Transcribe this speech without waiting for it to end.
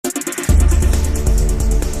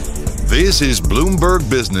This is Bloomberg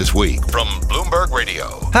Businessweek from Bloomberg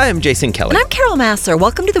Radio. Hi, I'm Jason Kelly. And I'm Carol Massar.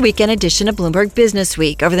 Welcome to the weekend edition of Bloomberg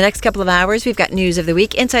Businessweek. Over the next couple of hours, we've got news of the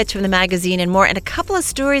week, insights from the magazine, and more, and a couple of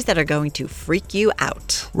stories that are going to freak you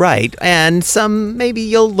out. Right. And maybe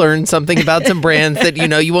you'll learn something about some brands that,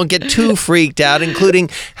 you won't get too freaked out, including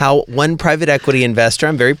how one private equity investor,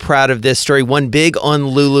 I'm very proud of this story, won big on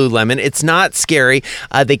Lululemon. It's not scary.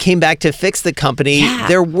 They came back to fix the company. Yeah.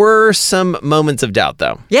 There were some moments of doubt,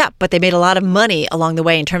 though. Yeah, but they made a lot of money along the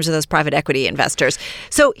way in terms of those private equity investors.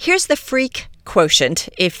 So here's the freak quotient,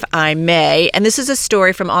 if I may. And this is a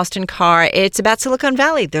story from Austin Carr. It's about Silicon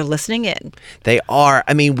Valley. They're listening in. They are.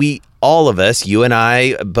 I mean, all of us, you and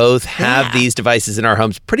I, both have these devices in our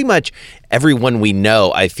homes. Pretty much everyone we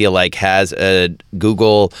know, I feel like, has a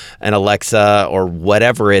Google, an Alexa, or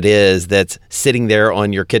whatever it is that's sitting there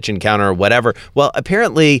on your kitchen counter or whatever. Well,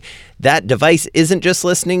 apparently that device isn't just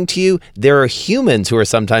listening to you. There are humans who are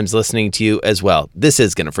sometimes listening to you as well. This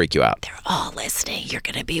is going to freak you out. They're all listening. You're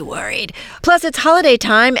going to be worried. Plus, it's holiday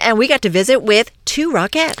time, and we got to visit with two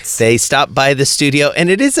Rockettes. They stopped by the studio, and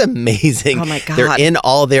it is amazing. Oh, my God. They're in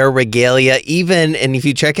all their regalia. And if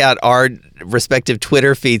you check out our respective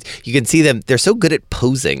Twitter feeds, you can see them. They're so good at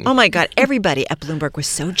posing. Oh, my God. Everybody at Bloomberg was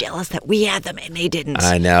so jealous that we had them, and they didn't.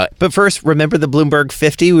 I know. But first, remember the Bloomberg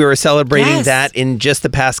 50? We were celebrating that in just the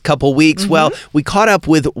past couple weeks. Mm-hmm. Well, we caught up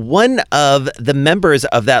with one of the members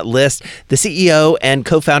of that list, the CEO and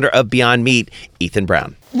co-founder of Beyond Meat, Ethan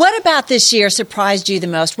Brown. What about this year surprised you the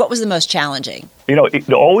most? What was the most challenging?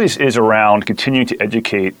 It always is around continuing to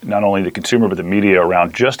educate not only the consumer but the media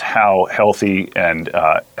around just how healthy and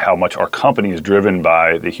how much our company is driven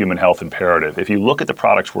by the human health imperative. If you look at the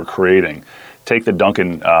products we're creating, take the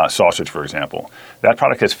Dunkin' sausage, for example. That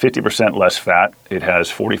product has 50% less fat. It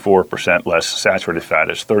has 44% less saturated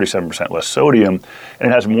fat. It's 37% less sodium.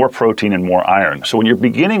 And it has more protein and more iron. So when you're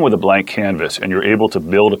beginning with a blank canvas and you're able to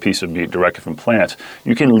build a piece of meat directly from plants,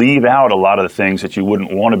 you can leave out a lot of the things that you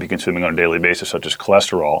wouldn't want to be consuming on a daily basis, such as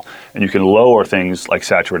cholesterol. And you can lower things like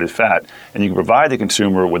saturated fat. And you can provide the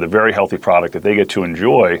consumer with a very healthy product that they get to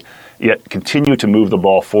enjoy, yet continue to move the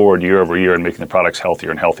ball forward year over year and making the products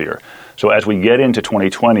healthier and healthier. So as we get into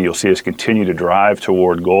 2020, you'll see us continue to drive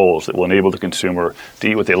toward goals that will enable the consumer to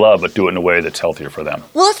eat what they love, but do it in a way that's healthier for them.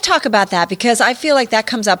 Well, let's talk about that, because I feel like that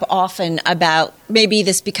comes up often about maybe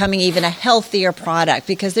this becoming even a healthier product,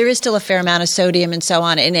 because there is still a fair amount of sodium and so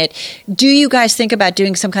on in it. Do you guys think about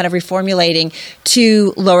doing some kind of reformulating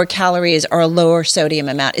to lower calories or a lower sodium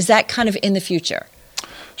amount? Is that kind of in the future?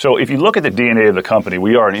 So if you look at the DNA of the company,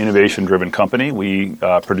 we are an innovation-driven company. We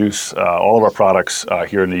produce all of our products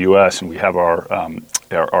here in the U.S., and we have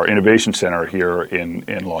our innovation center here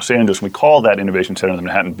in Los Angeles. We call that innovation center the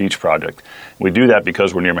Manhattan Beach Project. We do that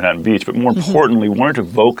because we're near Manhattan Beach, but more importantly, we wanted to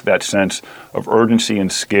evoke that sense of urgency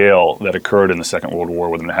and scale that occurred in the Second World War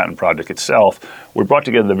with the Manhattan Project itself. We brought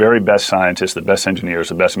together the very best scientists, the best engineers,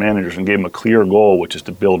 the best managers, and gave them a clear goal, which is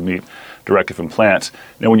to build meat directly from plants.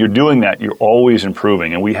 Now, when you're doing that, you're always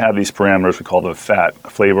improving. And we have these parameters, we call them fat,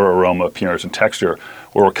 flavor, aroma, appearance, and texture,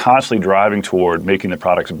 where we're constantly driving toward making the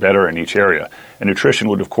products better in each area. And nutrition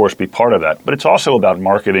would, of course, be part of that. But it's also about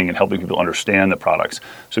marketing and helping people understand the products.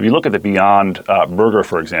 So if you look at the Beyond Burger,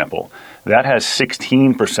 for example, that has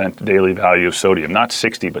 16% daily value of sodium, not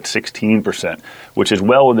 60, but 16%, which is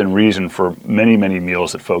well within reason for many, many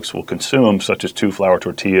meals that folks will consume, such as 2 flour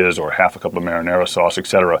tortillas or half a cup of marinara sauce, et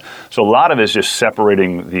cetera. So a lot of it is just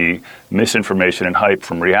separating the misinformation and hype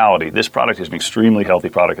from reality. This product is an extremely healthy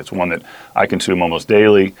product. It's one that I consume almost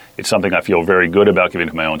daily. It's something I feel very good about giving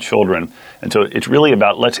to my own children. And so it's really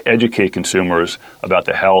about let's educate consumers about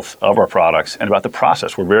the health of our products and about the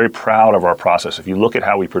process. We're very proud of our process. If you look at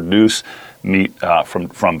how we produce meat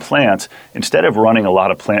from plants, instead of running a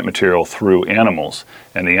lot of plant material through animals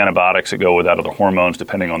and the antibiotics that go with that, or the hormones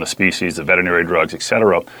depending on the species, the veterinary drugs, et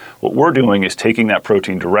cetera, what we're doing is taking that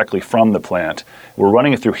protein directly from the plant. We're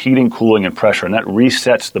running it through heating, cooling, and pressure, and that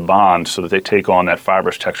resets the bonds so that they take on that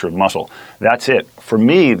fibrous texture of muscle. That's it. For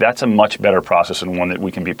me, that's a much better process and one that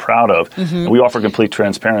we can be proud of. Mm-hmm. And we offer complete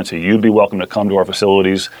transparency. You'd be welcome to come to our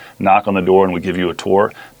facilities, knock on the door, and we give you a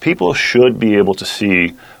tour. People should be able to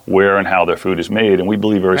see where and how their food is made, and we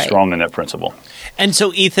believe very strongly in that principle. And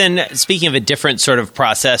so, Ethan, speaking of a different sort of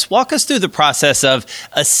process, walk us through the process of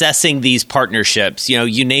assessing these partnerships.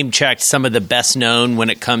 You name-checked some of the best known when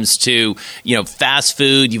it comes to, fast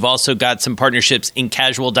food. You've also got some partnerships in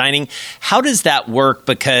casual dining. How does that work?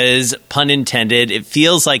 Because, pun intended, it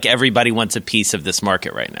feels like everybody wants a piece of this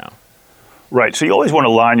market right now. Right. So you always want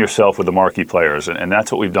to align yourself with the marquee players, and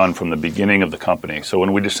that's what we've done from the beginning of the company. So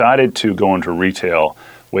when we decided to go into retail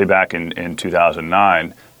way back in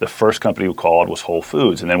 2009, The first company we called was Whole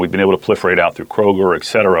Foods, and then we've been able to proliferate out through Kroger, et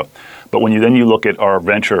cetera. But when you look at our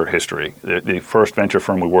venture history, the first venture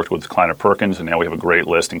firm we worked with was Kleiner Perkins, and now we have a great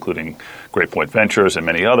list, including Great Point Ventures and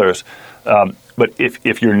many others. But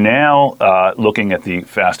if you're now looking at the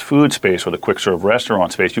fast food space or the quick serve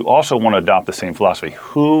restaurant space, you also want to adopt the same philosophy.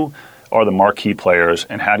 Who are the marquee players,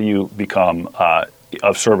 and how do you become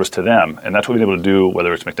of service to them? And that's what we've been able to do,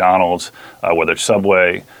 whether it's McDonald's, whether it's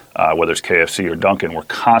Subway, whether it's KFC or Dunkin'. We're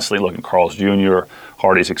constantly looking, Carl's Jr.,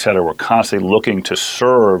 Hardee's, et cetera. We're constantly looking to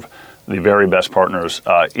serve the very best partners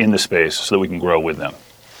in the space so that we can grow with them.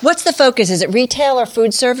 What's the focus? Is it retail or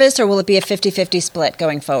food service, or will it be a 50-50 split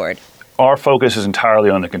going forward? Our focus is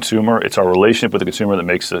entirely on the consumer. It's our relationship with the consumer that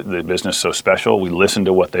makes the business so special. We listen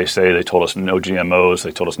to what they say. They told us no GMOs.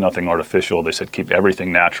 They told us nothing artificial. They said keep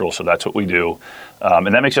everything natural, so that's what we do.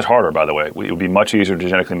 And that makes it harder, by the way. It would be much easier to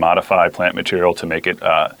genetically modify plant material to make it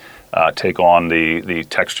take on the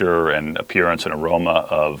texture and appearance and aroma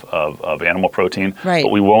of animal protein. Right.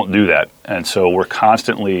 But we won't do that. And so we're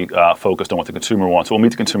constantly focused on what the consumer wants. We'll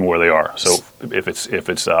meet the consumer where they are. So if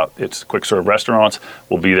it's quick serve restaurants,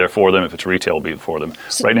 we'll be there for them. If it's retail, we'll be for them.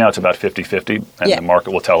 So, right now it's about 50-50, and the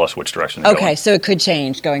market will tell us which direction to go in. Okay, so it could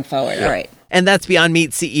change going forward. Yeah. All right. And that's Beyond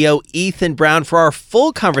Meat CEO Ethan Brown. For our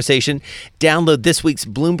full conversation, download this week's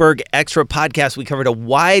Bloomberg Extra podcast. We covered a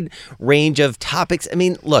wide range of topics. I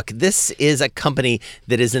mean, look, this is a company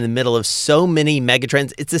that is in the middle of so many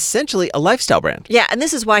megatrends. It's essentially a lifestyle brand. Yeah, and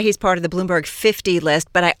this is why he's part of the Bloomberg 50 list,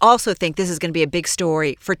 but I also think this is going to be a big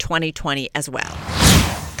story for 2020 as well.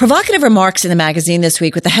 Provocative remarks in the magazine this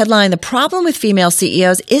week with the headline, "The problem with female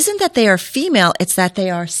CEOs isn't that they are female, it's that they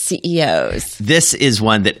are CEOs." This is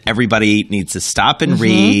one that everybody needs to stop and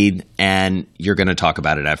read, and you're going to talk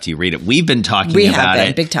about it after you read it. We've been talking about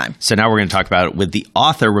it. Big time. So now we're going to talk about it with the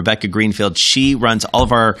author, Rebecca Greenfield. She runs all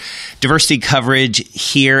of our diversity coverage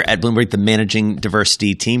here at Bloomberg, the managing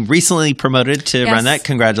diversity team. Recently promoted to run that.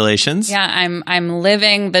 Congratulations. Yeah, I'm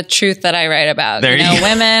living the truth that I write about. There you go.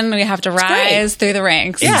 Women, we have to rise through the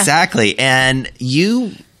ranks. Yeah. Exactly. And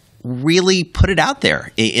you really put it out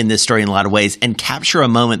there in this story in a lot of ways and capture a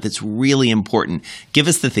moment that's really important. Give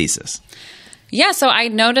us the thesis. Yeah, so I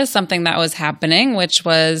noticed something that was happening, which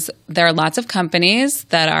was there are lots of companies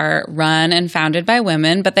that are run and founded by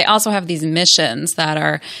women, but they also have these missions that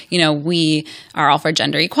are, we are all for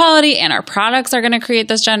gender equality and our products are going to create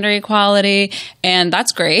this gender equality, and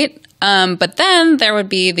that's great. But then there would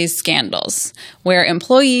be these scandals where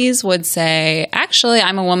employees would say, actually,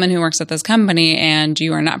 I'm a woman who works at this company and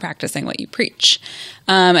you are not practicing what you preach.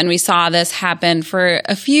 And we saw this happen for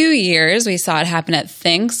a few years. We saw it happen at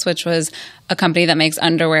Thinx, which was a company that makes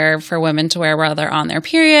underwear for women to wear while they're on their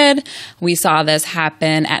period. We saw this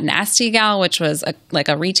happen at Nasty Gal, which was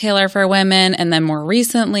a retailer for women. And then more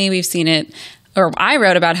recently, we've seen it, or I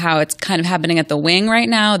wrote about how it's kind of happening at the Wing right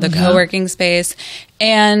now, the co-working space.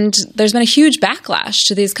 And there's been a huge backlash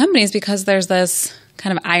to these companies because there's this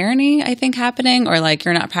kind of irony, I think, happening, or like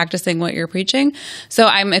you're not practicing what you're preaching. So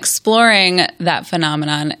I'm exploring that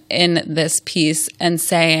phenomenon in this piece and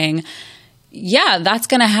saying, yeah, that's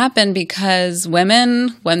going to happen because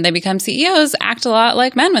women, when they become CEOs, act a lot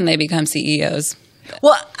like men when they become CEOs.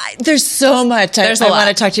 Well, there's so much I want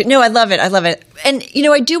to talk to you. No, I love it. I love it. And,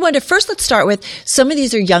 I do wonder, first, let's start with some of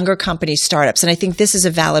these are younger companies, startups. And I think this is a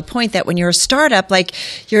valid point that when you're a startup, like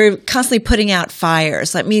you're constantly putting out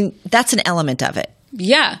fires. I mean, that's an element of it.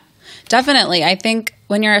 Yeah, definitely. I think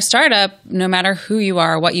when you're a startup, no matter who you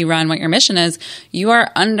are, what you run, what your mission is, you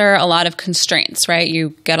are under a lot of constraints, right?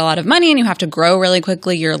 You get a lot of money and you have to grow really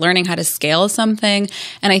quickly. You're learning how to scale something.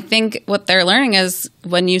 And I think what they're learning is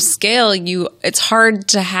when you scale, it's hard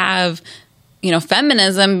to have,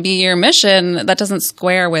 feminism be your mission. That doesn't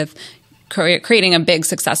square with creating a big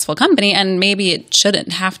successful company. And maybe it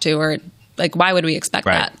shouldn't have to, or like, why would we expect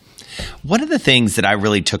that? One of the things that I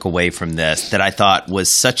really took away from this that I thought was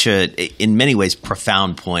such in many ways,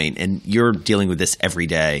 profound point, and you're dealing with this every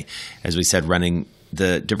day, as we said, running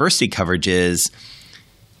the diversity coverage, is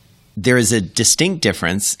there is a distinct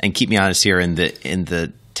difference, and keep me honest here in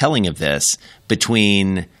the telling of this,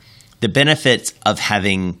 between the benefits of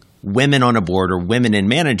having women on a board or women in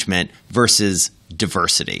management versus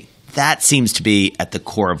diversity. That seems to be at the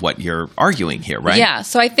core of what you're arguing here, right? Yeah.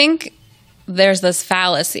 So I think there's this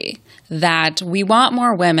fallacy that we want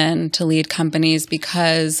more women to lead companies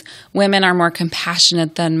because women are more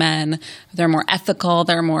compassionate than men. They're more ethical.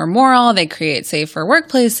 They're more moral. They create safer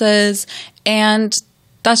workplaces. And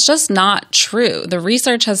that's just not true. The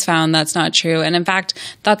research has found that's not true. And in fact,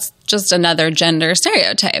 that's just another gender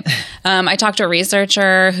stereotype. I talked to a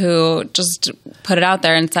researcher who just put it out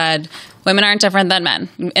there and said, women aren't different than men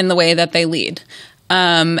in the way that they lead.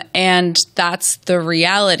 And that's the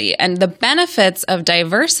reality. And the benefits of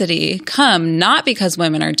diversity come not because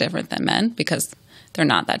women are different than men, because they're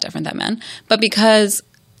not that different than men, but because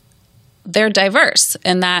they're diverse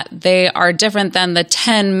in that they are different than the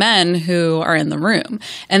 10 men who are in the room.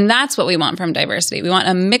 And that's what we want from diversity. We want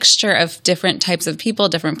a mixture of different types of people,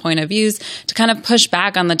 different point of views to kind of push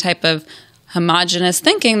back on the type of homogenous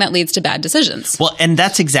thinking that leads to bad decisions. Well, and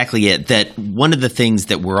that's exactly it. That one of the things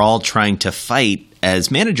that we're all trying to fight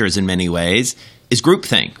as managers in many ways is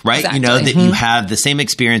groupthink, right? Exactly. You know, that you have the same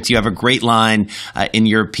experience. You have a great line in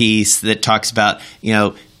your piece that talks about,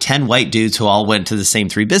 10 white dudes who all went to the same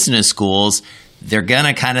 3 business schools. They're going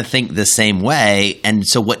to kind of think the same way. And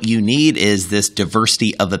so what you need is this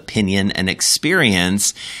diversity of opinion and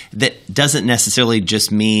experience that doesn't necessarily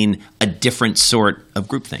just mean a different sort of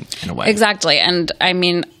groupthink in a way. Exactly. And I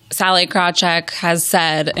mean, Sally Krawcheck has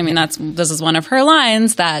said, this is one of her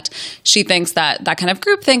lines, that she thinks that that kind of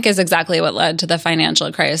groupthink is exactly what led to the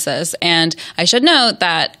financial crisis. And I should note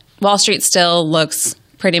that Wall Street still looks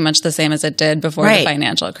pretty much the same as it did before the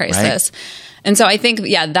financial crisis. Right. And so I think,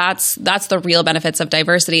 that's the real benefits of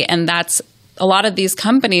diversity. And that's a lot of these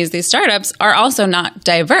companies, these startups are also not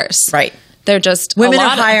diverse. Right. They're just women are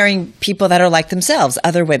hiring people that are like themselves,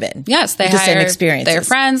 other women. Yes, they hire the same experiences. Their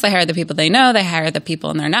friends. They hire the people they know. They hire the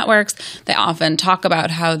people in their networks. They often talk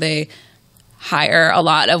about how they hire a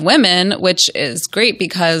lot of women, which is great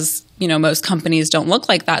because most companies don't look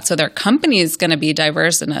like that. So their company is going to be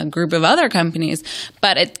diverse in a group of other companies,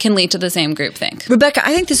 but it can lead to the same groupthink. Rebecca,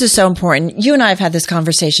 I think this is so important. You and I have had this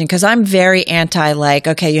conversation because I'm very anti,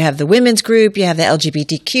 okay, you have the women's group, you have the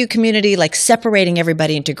LGBTQ community, separating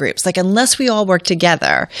everybody into groups. Unless we all work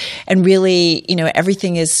together and really,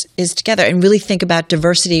 everything is together and really think about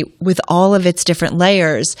diversity with all of its different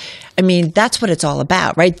layers. That's what it's all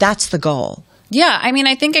about, right? That's the goal. Yeah.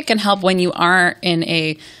 I think it can help when you are in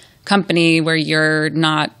a company where you're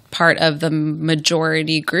not part of the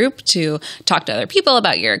majority group to talk to other people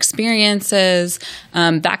about your experiences.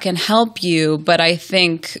 That can help you. But I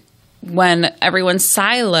think when everyone's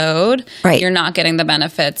siloed, you're not getting the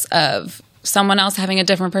benefits of someone else having a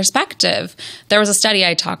different perspective. There was a study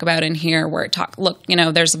I talk about in here where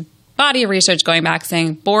there's a body of research going back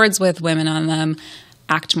saying boards with women on them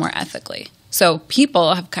act more ethically. So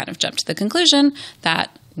people have kind of jumped to the conclusion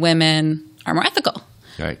that women are more ethical.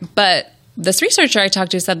 Right. But this researcher I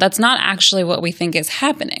talked to said that's not actually what we think is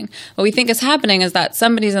happening. What we think is happening is that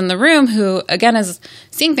somebody's in the room who, again, is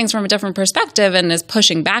seeing things from a different perspective and is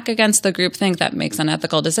pushing back against the groupthink that makes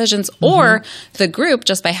unethical decisions, or the group,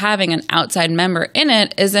 just by having an outside member in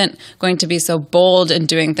it, isn't going to be so bold in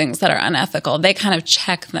doing things that are unethical. They kind of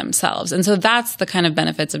check themselves. And so that's the kind of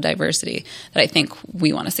benefits of diversity that I think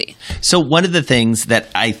we want to see. So one of the things that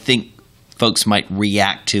I think folks might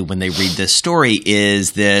react to when they read this story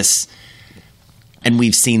is this, and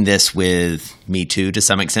we've seen this with Me Too to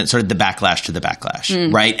some extent, sort of the backlash to the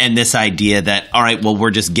backlash, right? And this idea that, all right, well, we're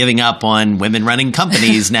just giving up on women running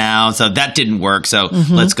companies now, so that didn't work, so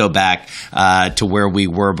let's go back to where we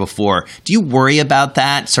were before. Do you worry about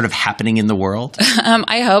that sort of happening in the world?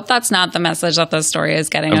 I hope that's not the message that the story is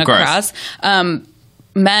getting across.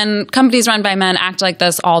 Companies run by men act like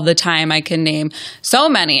this all the time. I can name so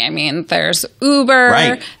many. There's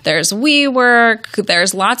Uber, there's WeWork,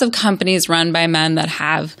 there's lots of companies run by men that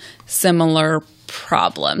have similar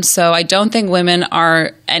problems. So I don't think women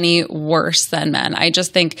are any worse than men. I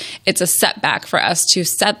just think it's a setback for us to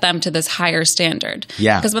set them to this higher standard.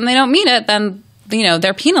 Yeah. Because when they don't meet it, then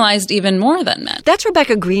they're penalized even more than men. That's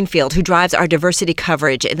Rebecca Greenfield, who drives our diversity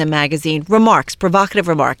coverage in the magazine Provocative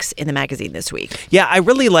Remarks in the magazine this week. Yeah, I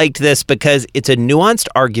really liked this because it's a nuanced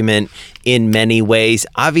argument in many ways.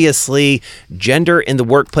 Obviously, gender in the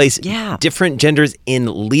workplace, different genders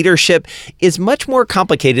in leadership is much more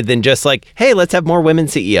complicated than just hey, let's have more women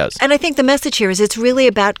CEOs. And I think the message here is it's really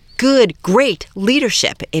about good, great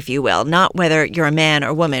leadership, if you will, not whether you're a man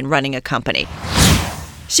or woman running a company.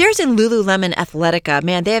 Shares in Lululemon Athletica,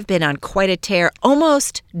 man, they have been on quite a tear,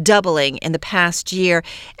 almost doubling in the past year.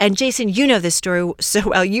 And Jason, you know this story so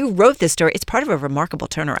well. You wrote this story. It's part of a remarkable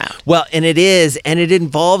turnaround. Well, and it is, and it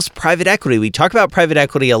involves private equity. We talk about private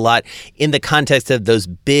equity a lot in the context of those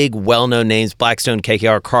big, well-known names, Blackstone,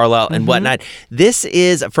 KKR, Carlyle, and whatnot. This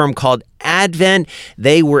is a firm called Advent.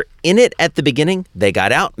 They were in it at the beginning. They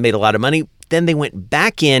got out, made a lot of money. Then they went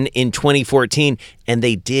back in 2014, and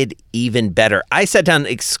they did even better. I sat down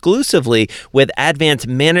exclusively with Advent's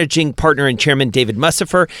managing partner and chairman, David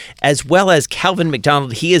Massar, as well as Calvin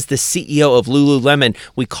McDonald. He is the CEO of Lululemon.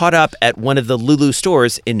 We caught up at one of the Lulu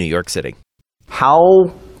stores in New York City.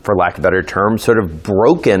 How, for lack of a better term, sort of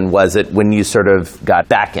broken was it when you sort of got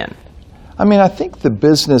back in? I mean, I think the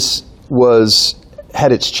business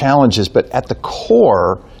had its challenges, but at the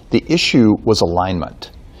core, the issue was alignment.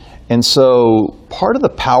 And so part of the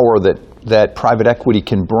power that private equity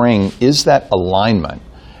can bring is that alignment.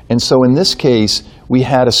 And so in this case, we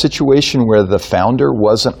had a situation where the founder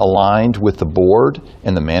wasn't aligned with the board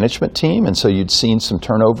and the management team, and so you'd seen some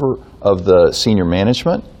turnover of the senior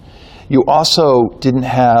management. You also didn't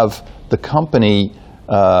have the company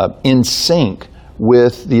in sync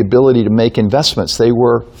with the ability to make investments. They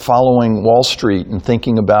were following Wall Street and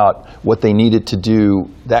thinking about what they needed to do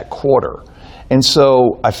that quarter. And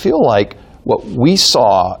so I feel like what we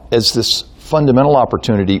saw as this fundamental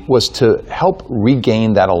opportunity was to help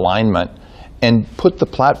regain that alignment and put the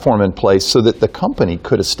platform in place so that the company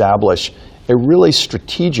could establish a really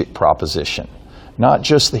strategic proposition, not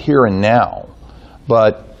just the here and now,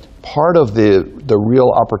 but part of the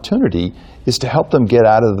real opportunity is to help them get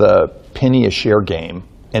out of the penny a share game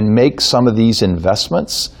and make some of these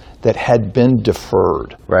investments that had been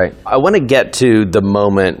deferred. Right. I want to get to the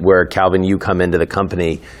moment where, Calvin, you come into the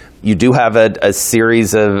company. You do have a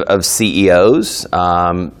series of CEOs,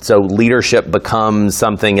 so leadership becomes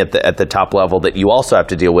something at the top level that you also have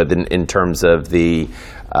to deal with in terms of the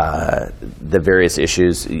various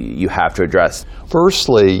issues you have to address.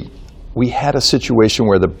 Firstly, we had a situation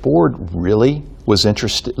where the board really was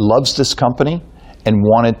interested, loves this company, and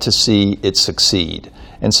wanted to see it succeed.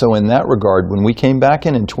 And so in that regard, when we came back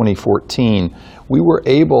in 2014, we were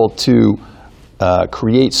able to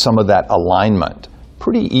create some of that alignment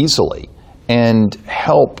pretty easily and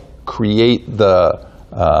help create the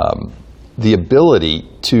ability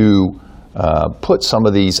to put some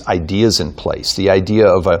of these ideas in place, the idea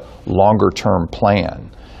of a longer-term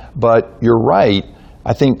plan. But you're right,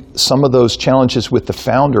 I think some of those challenges with the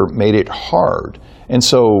founder made it hard. And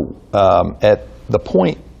so at the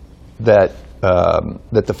point that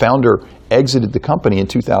the founder exited the company in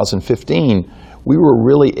 2015, we were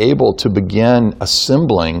really able to begin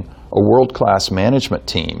assembling a world-class management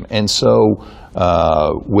team. And so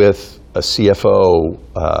with a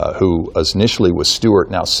CFO who initially was Stuart,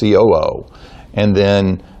 now COO, and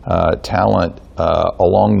then talent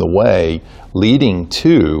along the way, leading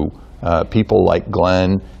to people like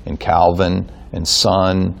Glenn and Calvin and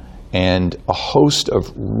Sun and a host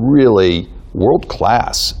of really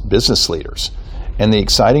world-class business leaders. And the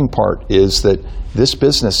exciting part is that this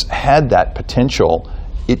business had that potential.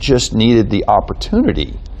 It just needed the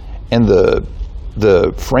opportunity. And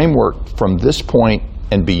the framework from this point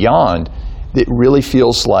and beyond, it really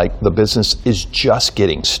feels like the business is just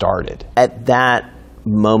getting started. At that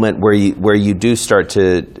moment where you do start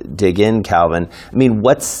to dig in, Calvin, I mean,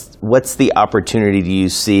 what's the opportunity do you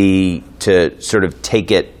see to sort of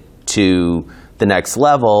take it to the next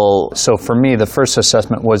level? So for me, the first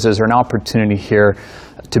assessment was, is there an opportunity here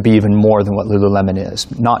to be even more than what Lululemon is,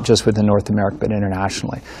 not just within North America, but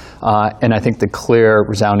internationally? And I think the clear,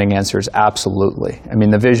 resounding answer is absolutely. I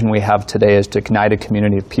mean, the vision we have today is to ignite a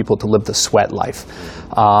community of people to live the sweat life.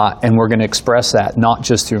 And we're going to express that not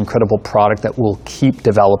just through incredible product that we'll keep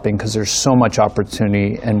developing, because there's so much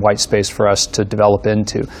opportunity and white space for us to develop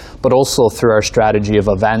into, but also through our strategy of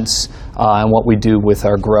events and what we do with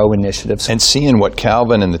our Grow initiatives. And seeing what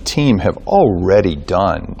Calvin and the team have already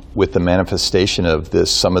done with the manifestation of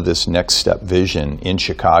some of this next step vision in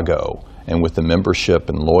Chicago, and with the membership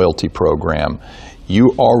and loyalty program,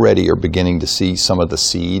 you already are beginning to see some of the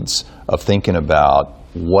seeds of thinking about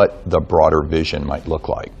what the broader vision might look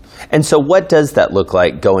like. And so what does that look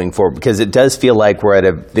like going forward? Because it does feel like we're at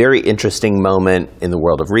a very interesting moment in the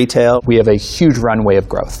world of retail. We have a huge runway of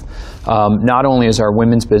growth. Not only is our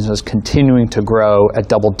women's business continuing to grow at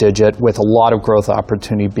double digit with a lot of growth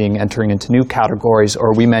opportunity being entering into new categories,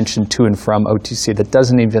 or we mentioned to and from OTC that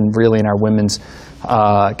doesn't even really in our women's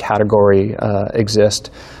category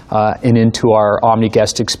exist, and into our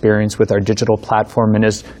omni-guest experience with our digital platform. And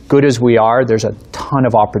as good as we are, there's a ton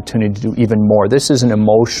of opportunity to do even more. This is an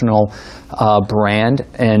emotional brand,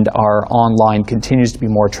 and our online continues to be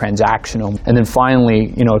more transactional. And then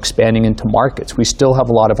finally, expanding into markets. We still have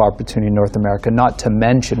a lot of opportunity in North America, not to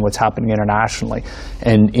mention what's happening internationally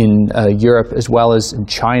and in Europe as well as in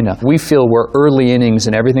China. We feel we're early innings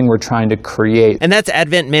in everything we're trying to create. And that's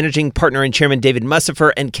Advent Managing Partner and Chairman David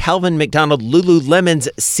Massar and Calvin McDonald, Lululemon's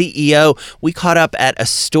CEO. We caught up at a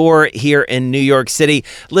store here in New York City.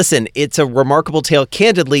 Listen, it's a remarkable tale,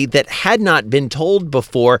 candidly, that had not been told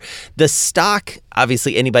before. The stock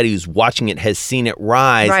obviously anybody who's watching it has seen it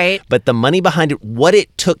rise. Right. But the money behind it, what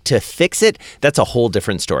it took to fix it, that's a whole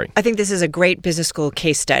different story. I think this is a great business school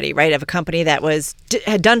case study, right, of a company that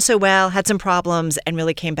had done so well, had some problems, and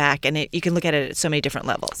really came back. And you can look at it at so many different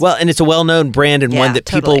levels. Well, and it's a well-known brand and one that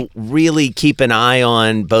totally. people really keep an eye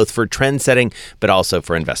on, both for trend setting, but also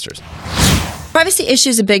for investors. Privacy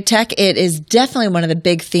issues in big tech, it is definitely one of the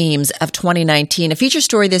big themes of 2019. A feature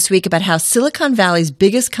story this week about how Silicon Valley's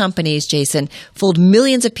biggest companies, Jason, fooled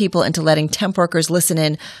millions of people into letting temp workers listen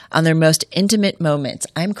in on their most intimate moments.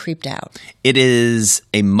 I'm creeped out. It is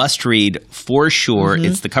a must-read for sure.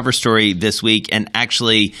 It's the cover story this week, and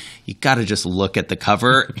actually, you got to just look at the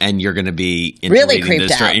cover, and you're going to be really creeped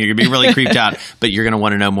this story. out. And you're going to be really creeped out, but you're going to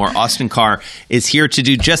want to know more. Austin Carr is here to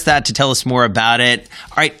do just that, to tell us more about it.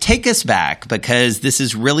 All right, take us back, because this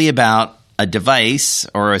is really about a device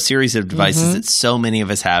or a series of devices that so many of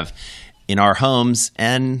us have in our homes,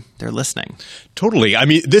 and they're listening. Totally. I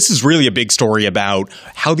mean, this is really a big story about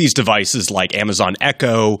how these devices like Amazon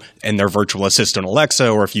Echo and their virtual assistant Alexa,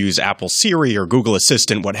 or if you use Apple Siri or Google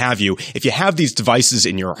Assistant, what have you, if you have these devices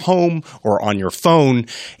in your home or on your phone,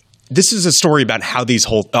 this is a story about how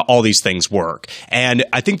all these things work. And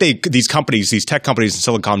I think these tech companies in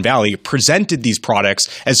Silicon Valley, presented these products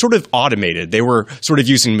as sort of automated. They were sort of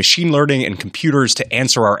using machine learning and computers to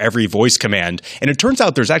answer our every voice command. And it turns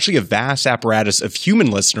out there's actually a vast apparatus of human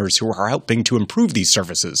listeners who are helping to improve these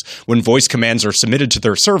services. When voice commands are submitted to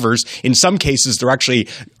their servers, in some cases, they're actually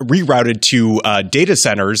rerouted to data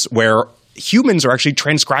centers where humans are actually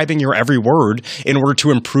transcribing your every word in order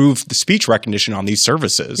to improve the speech recognition on these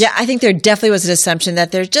services. Yeah, I think there definitely was an assumption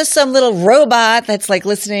that there's just some little robot that's like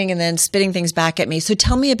listening and then spitting things back at me. So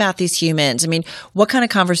tell me about these humans. I mean, what kind of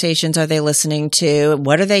conversations are they listening to?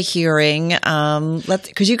 What are they hearing?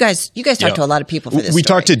 Because you guys talk to a lot of people for this We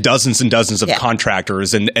story. talked to dozens and dozens of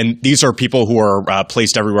contractors, and these are people who are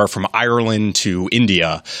placed everywhere from Ireland to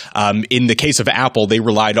India. In the case of Apple, they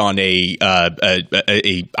relied on a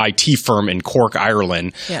IT firm in Cork,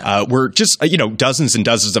 Ireland, where just dozens and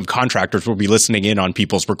dozens of contractors will be listening in on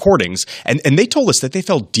people's recordings, and they told us that they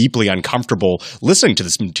felt deeply uncomfortable listening to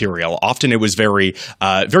this material. Often it was very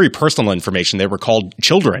personal information. They were called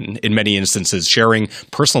children in many instances, sharing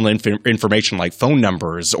personal information like phone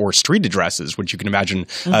numbers or street addresses, which you can imagine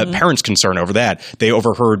parents' concern over that. They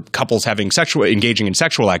overheard couples engaging in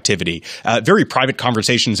sexual activity, very private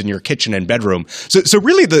conversations in your kitchen and bedroom. So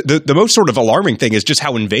really the most sort of alarming thing is just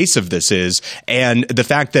how invasive this is, and the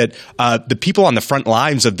fact that the people on the front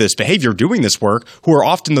lines of this behavior doing this work, who are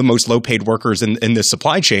often the most low-paid workers in this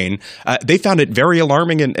supply chain, they found it very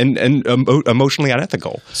alarming and emotionally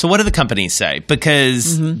unethical. So what do the companies say?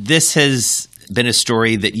 Because this has been a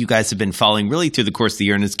story that you guys have been following really through the course of the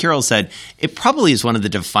year. And as Carol said, it probably is one of the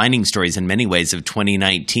defining stories in many ways of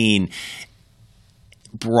 2019.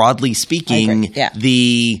 Broadly speaking,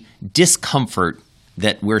 the discomfort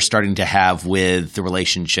that we're starting to have with the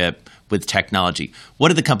relationship with technology. What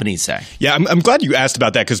do the companies say? Yeah, I'm glad you asked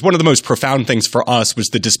about that, because one of the most profound things for us was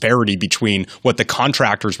the disparity between what the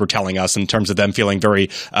contractors were telling us in terms of them feeling very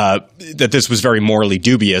that this was very morally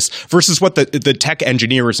dubious versus what the tech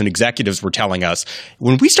engineers and executives were telling us.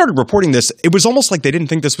 When we started reporting this, it was almost like they didn't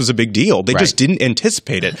think this was a big deal. They just didn't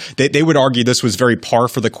anticipate it. They would argue this was very par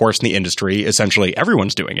for the course in the industry. Essentially,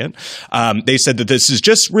 everyone's doing it. They said that this is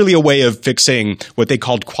just really a way of fixing what they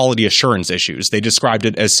called quality assurance issues. They described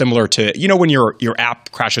it as similar to, when your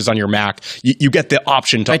app crashes on your Mac, you get the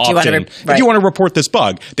option to opt in. If you want to report this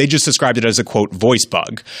bug, they just described it as a, quote, voice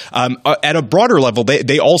bug. At a broader level,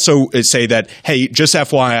 they also say that, hey, just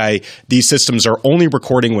FYI, these systems are only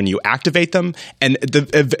recording when you activate them, and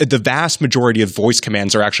the vast majority of voice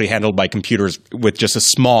commands are actually handled by computers with just a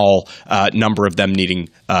small number of them needing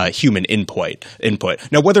human input.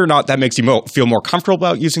 Now, whether or not that makes you feel more comfortable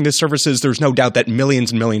about using these services, there's no doubt that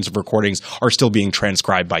millions and millions of recordings are still being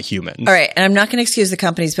transcribed by humans. All right. And I'm not going to excuse the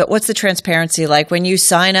companies, but what's the transparency like when you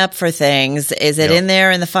sign up for things? Is it in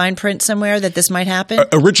there in the fine print somewhere that this might happen?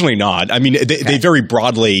 Originally not. I mean, they very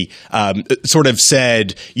broadly sort of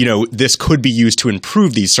said, this could be used to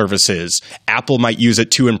improve these services. Apple might use it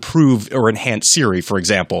to improve or enhance Siri, for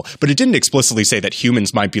example. But it didn't explicitly say that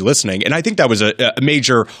humans might be listening. And I think that was a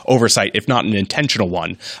major oversight, if not an intentional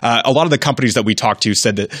one. A lot of the companies that we talked to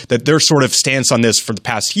said that their sort of stance on this for the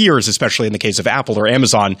past years, especially in the case of Apple or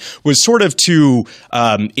Amazon, was sort of to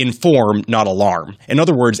inform, not alarm. In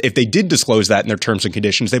other words, if they did disclose that in their terms and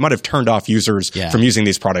conditions, they might have turned off users from using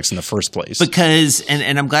these products in the first place. Because,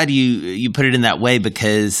 and I'm glad you put it in that way,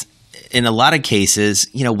 because in a lot of cases,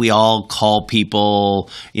 we all call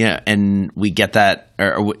people, and we get that,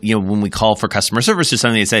 or when we call for customer service or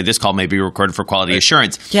something, they say this call may be recorded for quality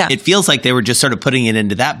assurance. Yeah. It feels like they were just sort of putting it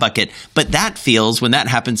into that bucket. But that feels, when that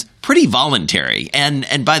happens, pretty voluntary.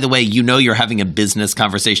 And by the way, you're having a business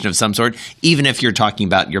conversation of some sort, even if you're talking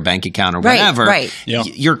about your bank account or whatever. Right. Yeah.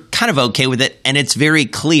 You're kind of okay with it, and it's very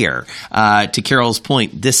clear. To Carol's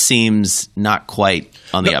point, this seems not quite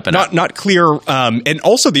on the up and up. Not clear. And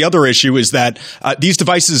also the other issue is that these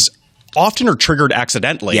devices often are triggered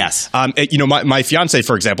accidentally. Yes. My fiance,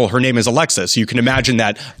 for example, her name is Alexa. So you can imagine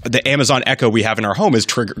that the Amazon Echo we have in our home is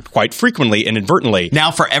triggered quite frequently, inadvertently.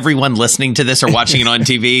 Now, for everyone listening to this or watching it on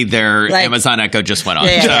TV, their Amazon Echo just went on.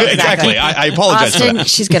 Yeah, exactly. I apologize Austin, for that.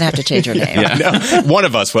 she's going to have to change her name. No, one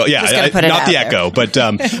of us will. Yeah, not the Echo, but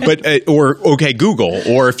or okay Google,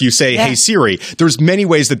 or if you say Hey Siri. There's many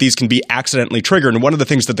ways that these can be accidentally triggered. And one of the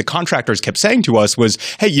things that the contractors kept saying to us was,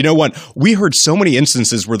 hey, you know what? We heard so many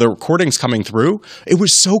instances where the recordings coming through, it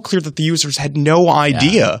was so clear that the users had no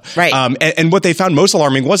idea. Yeah. Right. And what they found most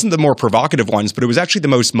alarming wasn't the more provocative ones, but it was actually the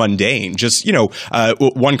most mundane. Just,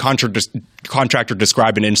 one contractor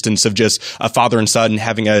described an instance of just a father and son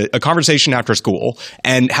having a conversation after school,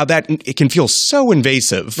 and how that it can feel so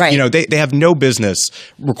invasive. Right. They have no business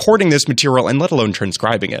recording this material and let alone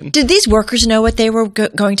transcribing it. Did these workers know what they were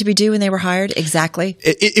going to be doing when they were hired exactly?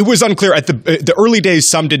 It was unclear. At the early days,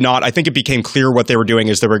 some did not. I think it became clear what they were doing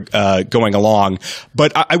as they were going along.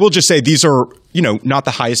 But I will just say these are not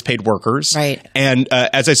the highest paid workers. Right. And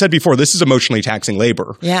as I said before, this is emotionally taxing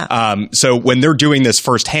labor. Yeah. So when they're doing this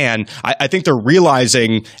firsthand, I think they're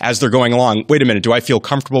realizing as they're going along, wait a minute, do I feel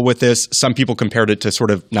comfortable with this? Some people compared it to sort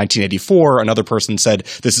of 1984. Another person said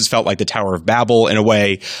this has felt like the Tower of Babel in a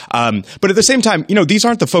way. But at the same time, these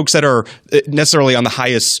aren't the folks that are necessarily on the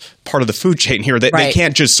highest part of the food chain here. They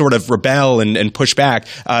can't just sort of rebel and push back.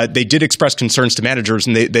 They did express concerns to managers,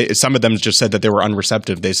 and they some of them just said that they were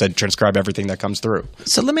unreceptive. They said transcribe everything that comes through.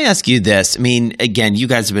 So let me ask you this. I mean, again, you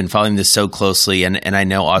guys have been following this so closely, and I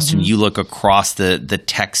know, Austin, you look across the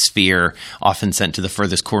tech sphere, often sent to the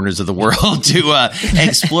furthest corners of the world to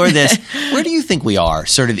explore this. Where do you think we are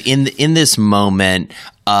sort of in this moment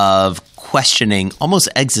of questioning almost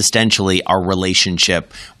existentially our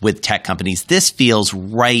relationship with tech companies? This feels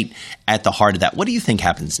right at the heart of that. What do you think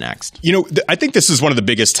happens next? I think this is one of the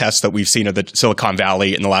biggest tests that we've seen of the Silicon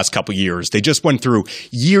Valley in the last couple of years. They just went through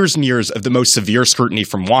years and years of the most severe scrutiny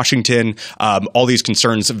from Washington, all these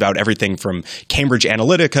concerns about everything from Cambridge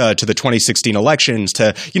Analytica to the 2016 elections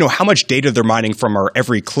to, how much data they're mining from our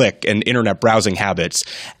every click and internet browsing habits.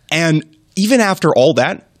 And even after all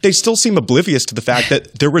that, they still seem oblivious to the fact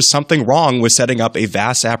that there was something wrong with setting up a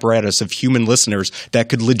vast apparatus of human listeners that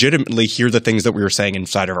could legitimately hear the things that we were saying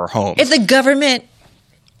inside of our homes. If the government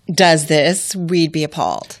does this, we'd be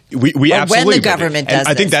appalled. We absolutely when the government does this.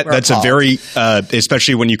 I think that's appalled. a very,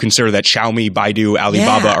 especially when you consider that Xiaomi, Baidu,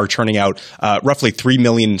 Alibaba are turning out roughly 3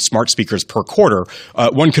 million smart speakers per quarter.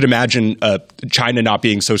 One could imagine China not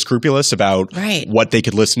being so scrupulous about what they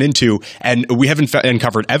could listen into. And we haven't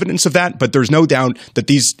uncovered evidence of that, but there's no doubt that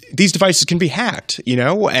these devices can be hacked,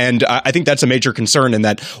 And I think that's a major concern, and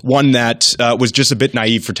that one that was just a bit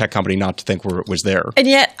naive for tech company not to think was there. And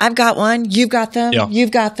yet, I've got one. You've got them. Yeah.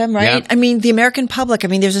 You've got them, right? Yeah. I mean, the American public,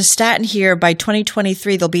 there's a stat in here, by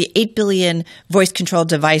 2023, there'll be 8 billion voice-controlled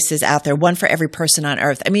devices out there, one for every person on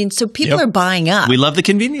Earth. So people are buying up. We love the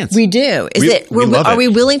convenience. We do. Are we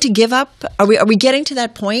willing to give up? Are we getting to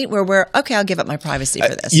that point where we're, okay, I'll give up my privacy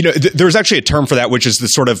for this? There's actually a term for that, which is the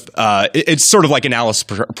sort of, it's sort of like analysis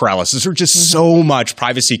paralysis. There's just so much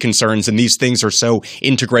privacy concerns, and these things are so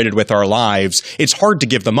integrated with our lives. It's hard to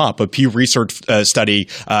give them up. A Pew Research study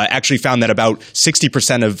actually found that about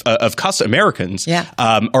 60% of Americans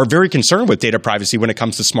are very concerned with data privacy when it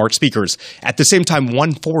comes to smart speakers. At the same time,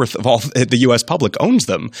 1/4 of all the U.S. public owns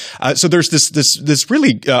them. So there's this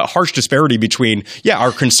really harsh disparity between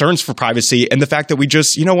our concerns for privacy and the fact that we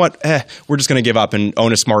just we're just going to give up and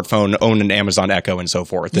own a smartphone, own an Amazon Echo, and so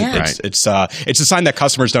forth. Yeah. It's a sign that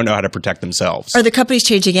customers don't know how to protect themselves. Are the companies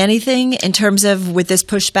changing anything in terms of with this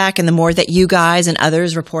pushback and the more that you guys and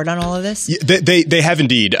others report on all of this? They have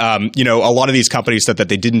indeed. A lot of these companies said that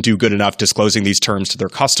they didn't do good enough disclosing these terms to their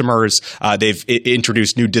customers. They've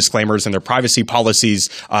introduced new disclaimers in their privacy policies,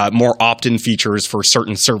 more opt-in features for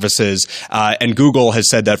certain services. And Google has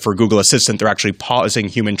said that for Google Assistant, they're actually pausing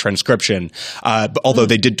human transcription, although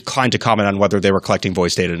they did decline to comment on whether they were collecting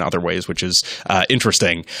voice data in other ways, which is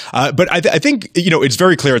interesting. But I think it's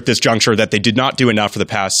very clear at this juncture that they did not do enough for the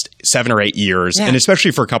past 7 or 8 years, and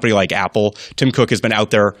especially for a company like Apple. Tim Cook has been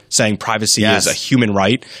out there saying privacy is a human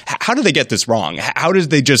right. How do they get this wrong? How did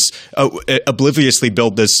they just obliviously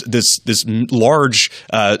build this large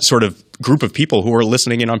sort of group of people who are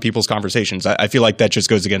listening in on people's conversations. I feel like that just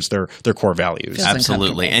goes against their core values.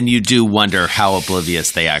 Absolutely. And you do wonder how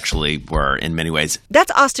oblivious they actually were in many ways.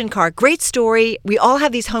 That's Austin Carr. Great story. We all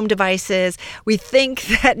have these home devices. We think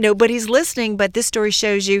that nobody's listening, but this story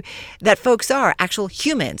shows you that folks are. Actual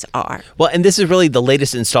humans are. Well, and this is really the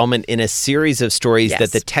latest installment in a series of stories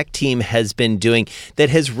that the tech team has been doing that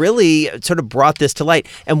has really sort of brought this to light.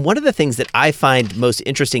 And one of the things that I find most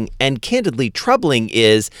interesting and candidly troubling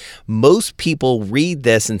is most people read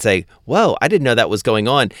this and say, whoa, I didn't know that was going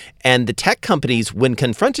on. And the tech companies, when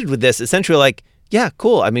confronted with this, essentially like, yeah,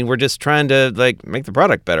 cool. I mean, we're just trying to make the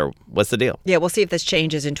product better. What's the deal? Yeah, we'll see if this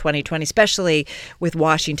changes in 2020, especially with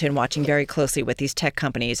Washington watching very closely what these tech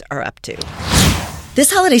companies are up to. This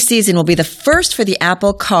holiday season will be the first for the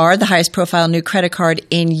Apple Card, the highest profile new credit card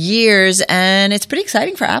in years. And it's pretty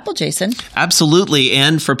exciting for Apple, Jason. Absolutely.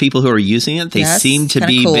 And for people who are using it, they seem to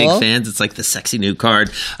be cool. big fans. It's like the sexy new card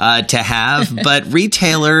to have. But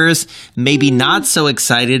retailers maybe not so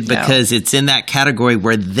excited because it's in that category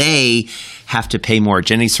where they have to pay more.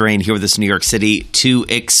 Jenny Serrain here with us in New York City to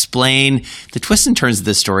explain the twists and turns of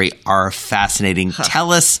this story are fascinating.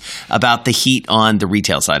 Tell us about the heat on the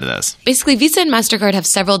retail side of this. Basically, Visa and MasterCard have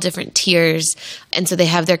several different tiers. And so they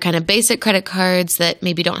have their kind of basic credit cards that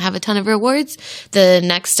maybe don't have a ton of rewards. The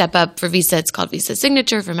next step up for Visa, it's called Visa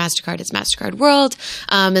Signature. For MasterCard, it's MasterCard World.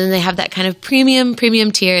 And then they have that kind of premium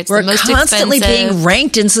tier. It's the most constantly expensive. Being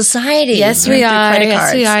ranked in society. Yes, we are.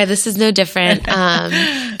 Yes, we are. This is no different.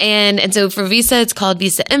 And so for Visa, it's called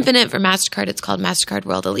Visa Infinite. For MasterCard, it's called MasterCard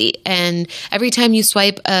World Elite. And every time you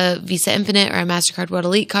swipe a Visa Infinite or a MasterCard World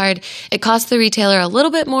Elite card, it costs the retailer a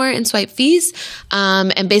little bit more in swipe fees.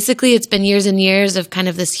 And basically, it's been years and years of kind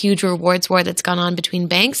of this huge rewards war that's gone on between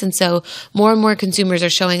banks. And so more and more consumers are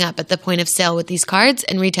showing up at the point of sale with these cards.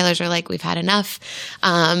 And retailers are like, we've had enough.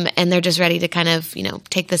 And they're just ready to kind of,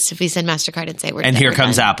 take this to Visa and MasterCard and say, And here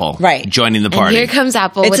comes Apple. Right. Joining the party. And here comes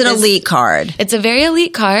Apple. It's an elite card. It's a very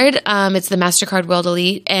elite card. It's the MasterCard World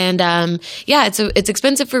Elite. And it's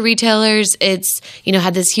expensive for retailers. It's,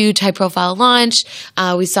 had this huge high profile launch.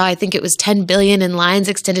 We saw, I think it was 10 billion in lines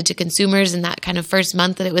extended to consumers in that kind of first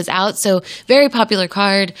month that it was out. So very popular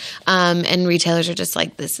card. And retailers are just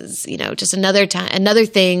like, this is, just another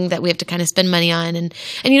thing that we have to kind of spend money on. And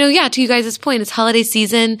to you guys' point, it's holiday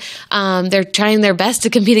season. They're trying their best to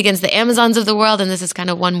compete against the Amazons of the world. And this is kind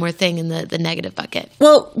of one more thing in the negative bucket.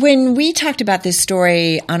 Well, when we talked about this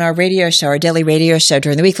story on our radio show, our daily radio show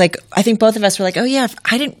during the week, I think both of us were like, oh yeah,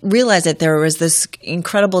 I didn't realize that there was this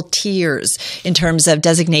incredible tiers in terms of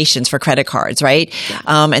designations for credit cards, right?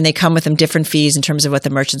 Yeah. And they come with them different fees in terms of what the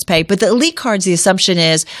merchants pay. But the elite cards, the assumption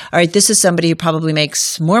is, all right, this is somebody who probably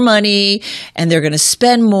makes more money and they're going to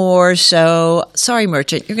spend more. So sorry,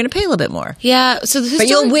 merchant, you're going to pay a little bit more. Yeah. But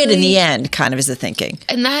you'll win in the end, kind of is the thinking.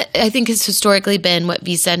 And that, I think, has historically been what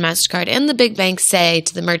Visa and MasterCard and the big banks say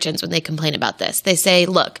to the merchants when they complain about this. They say,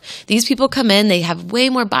 look, these people come in, they have way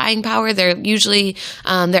more buying power. They're usually,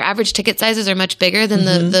 their average ticket sizes are much bigger than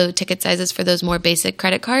the ticket sizes for those more basic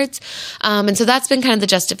credit cards. And so that's been kind of the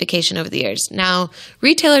justification over the years. Now,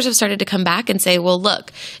 retailers have started to come back and say, well,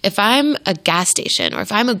 look, if I'm a gas station or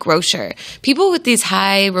if I'm a grocer, people with these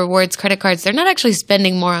high rewards credit cards, they're not actually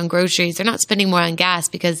spending more on groceries. They're not spending more on gas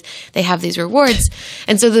because they have these rewards.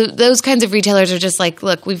 And so those kinds of retailers are just like,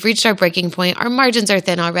 look, we've reached our breaking point. Our margins are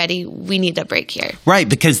thin already. We need a break here. Right,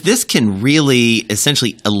 because this can really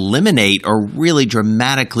essentially eliminate or really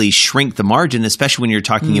dramatically shrink the margin, especially when you're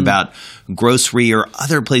talking about grocery or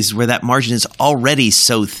other places where that margin is already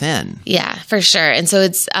so thin. Yeah, for sure. And so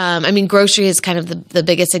it's, grocery is kind of the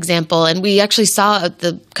biggest example. And we actually saw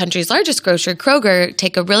the country's largest grocer, Kroger,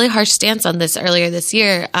 take a really harsh stance on this earlier this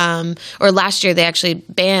year. Or last year, they actually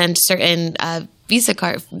banned certain Visa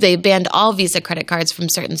card. They banned all Visa credit cards from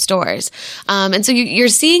certain stores. And so you're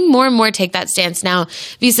seeing more and more take that stance now.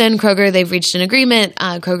 Visa and Kroger, they've reached an agreement.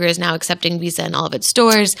 Kroger is now accepting Visa in all of its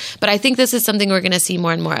stores. But I think this is something we're going to see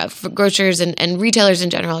more and more of. For grocers and retailers in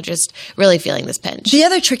general, just really feeling this pinch. The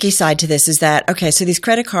other tricky side to this is that, okay, so these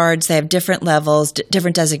credit cards, they have different levels,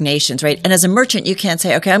 different designations, right? And as a merchant, you can't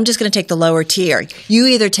say, okay, I'm just going to take the lower tier. You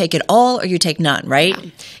either take it all or you take none, right?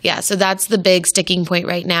 Yeah, so that's the big sticking point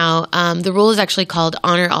right now. The rule is actually called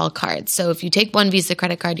honor all cards. So if you take one Visa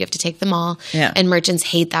credit card, you have to take them all. Yeah. And merchants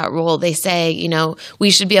hate that rule. They say, we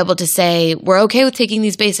should be able to say, we're okay with taking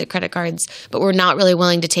these basic credit cards, but we're not really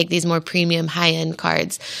willing to take these more premium high-end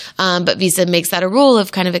cards. But Visa makes that a rule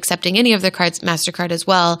of kind of accepting any of their cards, MasterCard as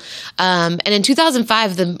well. And in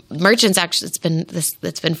 2005, the merchants actually,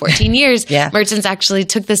 it's been 14 years. Yeah. Merchants actually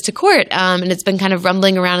took this to court. And it's been kind of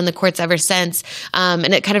rumbling around in the courts ever since.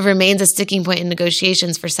 And it kind of remains a sticking point in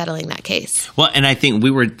negotiations for settling that case. Well, and I think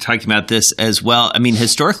we were talking about this as well. I mean,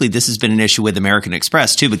 historically, this has been an issue with American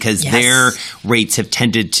Express, too, because their rates have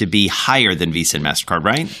tended to be higher than Visa and MasterCard,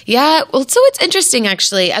 right? Yeah. Well, so it's interesting,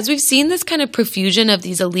 actually. As we've seen this kind of profusion of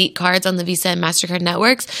these elite cards on the Visa and MasterCard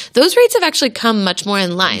networks, those rates have actually come much more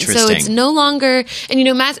in line. So it's no longer, and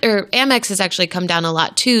Amex has actually come down a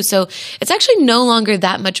lot, too. So it's actually no longer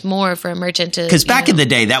that much more for a merchant to. Because back in the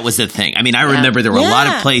day, that was the thing. I mean, I remember there were a lot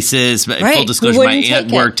of places, full disclosure, my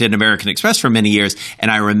aunt worked at American Express for many years, and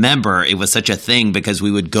I remember it was such a thing because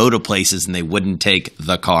we would go to places and they wouldn't take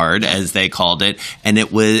the card, as they called it, and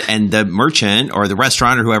the merchant or the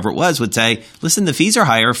restaurant or whoever it was would say, listen, the fees are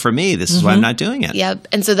higher for me. This is why I'm not doing it. Yep.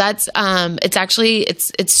 And so that's,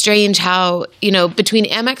 it's strange how, between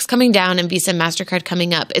Amex coming down and Visa and MasterCard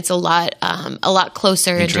coming up, it's a lot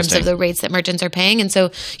closer in terms of the rates that merchants are paying. And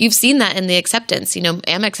so you've seen that in the acceptance.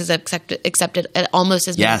 Amex is accepted at almost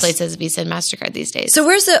as many places as Visa and MasterCard these days. So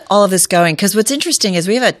where's all of this going? Because what's interesting is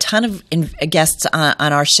we have a ton of guests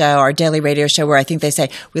on our show, our daily radio show, where I think they say,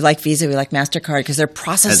 we like Visa, we like MasterCard, because they're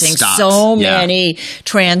processing so many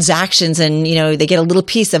transactions and, they get a little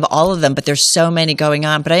piece of all of them, but there's so many going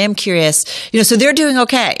on. But I am curious, so they're doing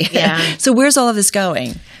okay. Yeah. So where's all of this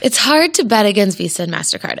going? It's hard to bet against Visa and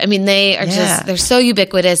MasterCard. I mean, they are they're so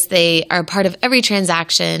ubiquitous. They are part of every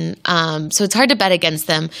transaction. So it's hard to bet against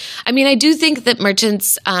them. I mean, I do think that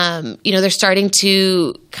merchants, they're starting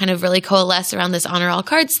to kind of really coalesce around this honor all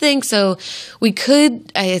cards thing. So we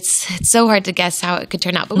could, it's so hard to guess how it could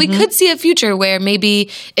turn out, but we could see a future where maybe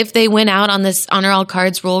if they win out on this honor all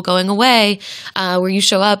cards rule going away, where you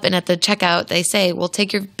show up and at the checkout, they say, we'll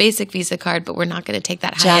take your basic Visa card, but we're not going to take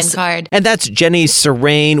that high-end card. And that's Jenny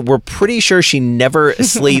Serrain. We're pretty sure she never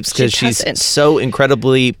sleeps because she's so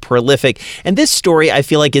incredibly prolific. And this story, I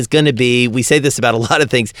feel like, is going to be, we say this about a lot of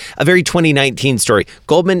things, a very 2019 story.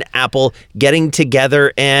 Goldman, Apple getting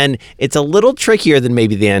together, and it's a little trickier than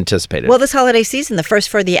maybe they anticipated. Well, this holiday season, the first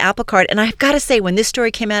for the Apple Card, and I've got to say, when this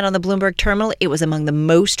story came out on the Bloomberg terminal, it was among the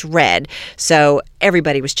most read, so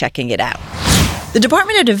everybody was checking it out. The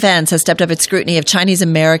Department of Defense has stepped up its scrutiny of Chinese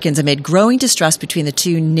Americans amid growing distrust between the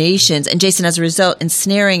two nations. And Jason, as a result,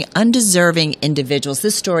 ensnaring undeserving individuals.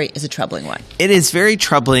 This story is a troubling one. It is very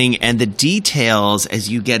troubling, and the details, as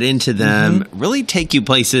you get into them, really take you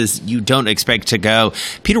places you don't expect to go.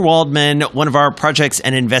 Peter Waldman, one of our projects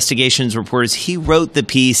and investigations reporters, he wrote the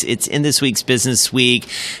piece. It's in this week's Businessweek.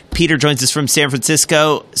 Peter joins us from San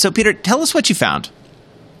Francisco. So, Peter, tell us what you found.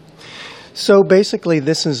 So basically,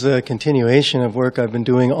 this is a continuation of work I've been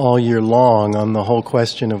doing all year long on the whole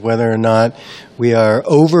question of whether or not we are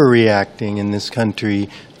overreacting in this country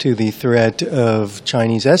to the threat of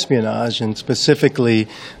Chinese espionage, and specifically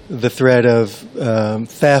the threat of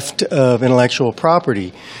theft of intellectual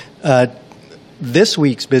property. This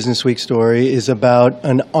week's Businessweek story is about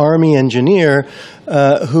an Army engineer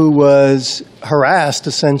who was harassed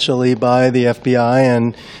essentially by the FBI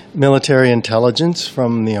and military intelligence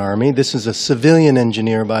from the Army. This is a civilian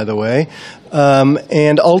engineer, by the way.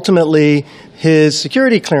 And ultimately, his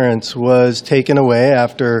security clearance was taken away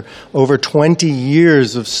after over 20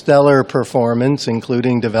 years of stellar performance,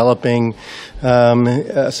 including developing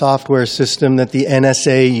a software system that the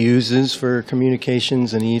NSA uses for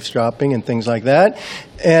communications and eavesdropping and things like that.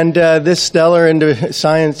 And this stellar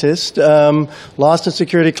scientist lost his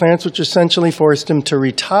security clearance, which essentially forced him to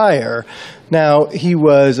retire. Now, he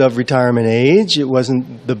was of retirement age. It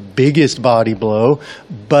wasn't the biggest body blow,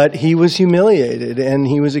 but he was humiliated, and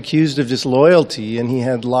he was accused of disloyalty, and he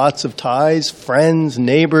had lots of ties, friends,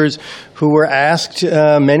 neighbors who were asked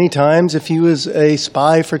many times if he was a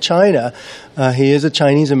spy for China. He is a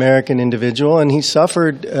Chinese-American individual, and he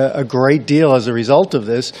suffered a great deal as a result of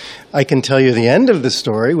this. I can tell you the end of the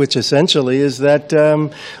story, which essentially is that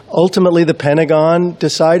ultimately the Pentagon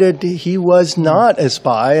decided he was not a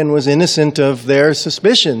spy and was innocent of their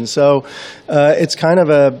suspicions. So it's kind of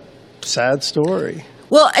a sad story.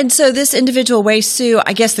 Well, and so this individual, Wei Su,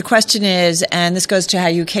 I guess the question is, and this goes to how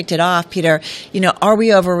you kicked it off, Peter, are we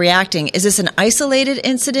overreacting? Is this an isolated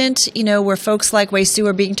incident, where folks like Wei Su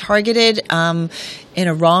are being targeted in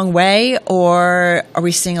a wrong way, or are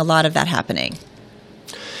we seeing a lot of that happening?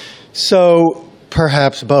 So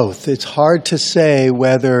perhaps both. It's hard to say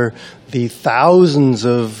whether the thousands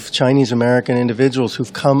of Chinese American individuals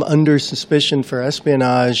who've come under suspicion for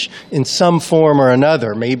espionage in some form or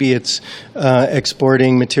another. Maybe it's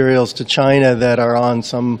exporting materials to China that are on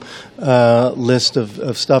some list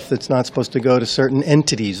of stuff that's not supposed to go to certain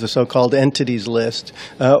entities, the so-called entities list,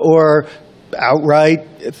 or outright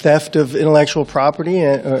theft of intellectual property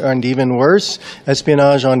and even worse,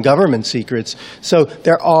 espionage on government secrets. So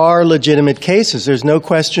there are legitimate cases. There's no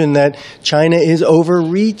question that China is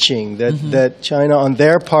overreaching, that China on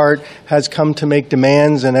their part has come to make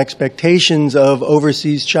demands and expectations of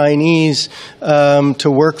overseas Chinese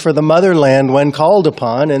to work for the motherland when called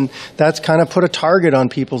upon, and that's kind of put a target on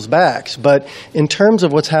people's backs. But in terms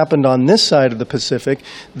of what's happened on this side of the Pacific,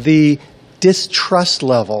 the distrust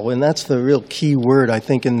level, and that's the real key word, I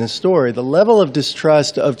think, in this story. The level of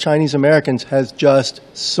distrust of Chinese Americans has just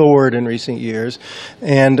soared in recent years.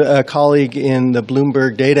 And a colleague in the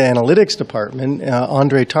Bloomberg Data Analytics Department,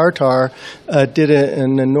 Andre Tartar, did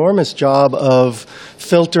an enormous job of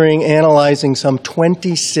filtering, analyzing some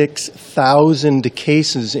 26,000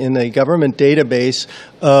 cases in a government database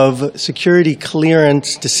of security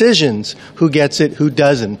clearance decisions, who gets it, who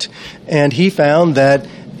doesn't. And he found that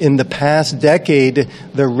in the past decade,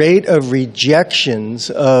 the rate of rejections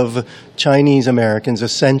of Chinese Americans,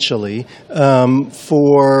 essentially,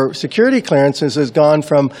 for security clearances has gone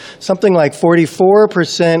from something like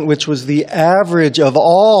 44%, which was the average of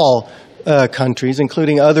all countries,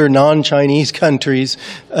 including other non-Chinese countries,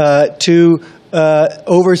 to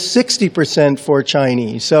over 60% for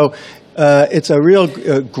Chinese. So it's a real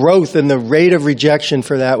growth in the rate of rejection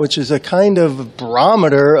for that, which is a kind of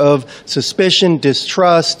barometer of suspicion,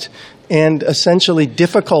 distrust, and essentially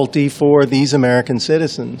difficulty for these American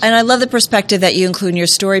citizens. And I love the perspective that you include in your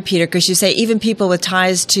story, Peter, because you say even people with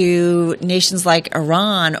ties to nations like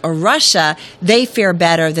Iran or Russia, they fare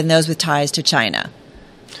better than those with ties to China.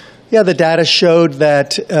 Yeah, the data showed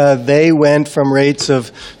that they went from rates of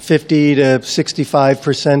 50 to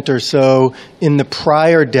 65% or so in the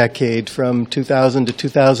prior decade, from 2000 to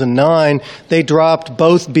 2009. They dropped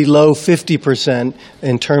both below 50%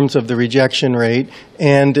 in terms of the rejection rate,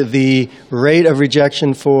 and the rate of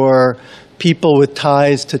rejection for people with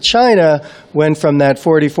ties to China went from that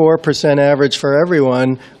 44% average for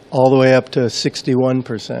everyone all the way up to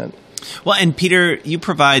 61%. Well, and Peter, you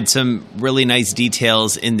provide some really nice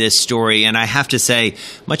details in this story, and I have to say,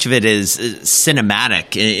 much of it is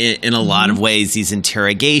cinematic in a lot of ways, these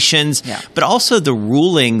interrogations, but also the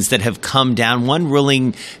rulings that have come down. One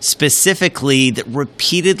ruling specifically that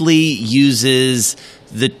repeatedly uses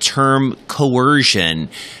the term coercion.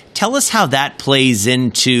 Tell us how that plays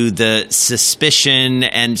into the suspicion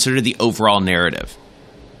and sort of the overall narrative.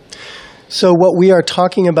 So what we are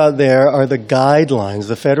talking about there are the guidelines,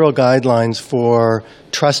 the federal guidelines for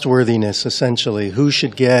trustworthiness, essentially, who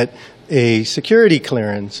should get a security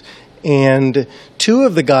clearance. And two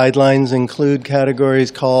of the guidelines include categories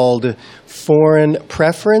called foreign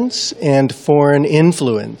preference and foreign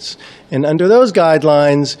influence. And under those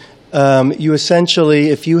guidelines, you essentially,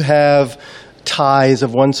 if you have ties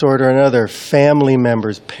of one sort or another, family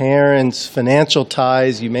members, parents, financial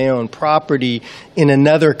ties, you may own property in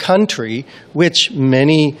another country, which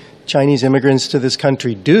many Chinese immigrants to this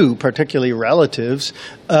country do, particularly relatives,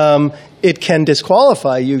 it can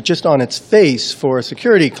disqualify you just on its face for a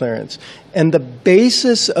security clearance. And the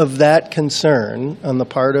basis of that concern on the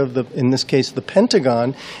part of, in this case, the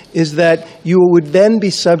Pentagon, is that you would then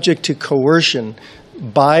be subject to coercion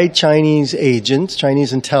by Chinese agents,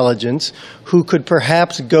 Chinese intelligence, who could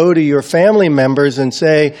perhaps go to your family members and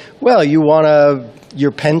say, well, you want your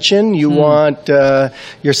pension, you want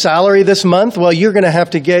your salary this month, well, you're going to have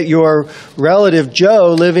to get your relative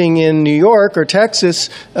Joe living in New York or Texas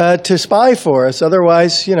to spy for us.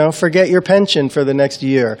 Otherwise, forget your pension for the next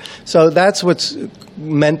year. So that's what's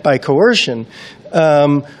meant by coercion.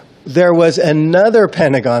 There was another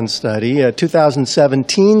Pentagon study, a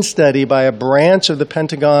 2017 study by a branch of the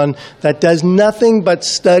Pentagon that does nothing but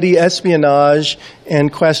study espionage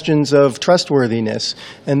and questions of trustworthiness.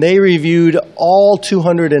 And they reviewed all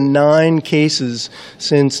 209 cases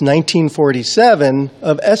since 1947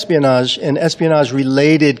 of espionage and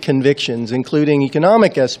espionage-related convictions, including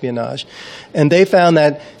economic espionage. And they found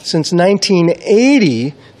that since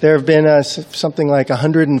 1980, there have been something like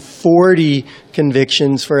 140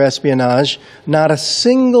 convictions for espionage. Not a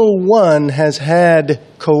single one has had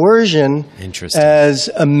coercion as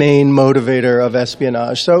a main motivator of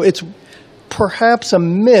espionage. So it's perhaps a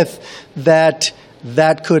myth that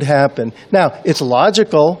that could happen. Now, it's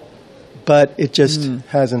logical, but it just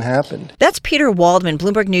hasn't happened. That's Peter Waldman,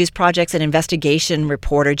 Bloomberg News projects and investigation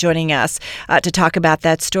reporter, joining us to talk about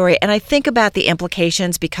that story. And I think about the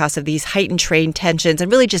implications because of these heightened trade tensions and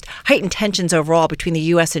really just heightened tensions overall between the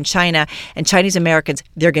U.S. and China, and Chinese Americans,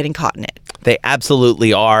 they're getting caught in it. They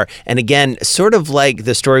absolutely are. And again, sort of like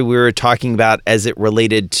the story we were talking about as it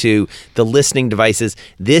related to the listening devices,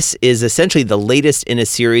 this is essentially the latest in a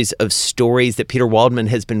series of stories that Peter Waldman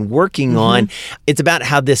has been working on. It's about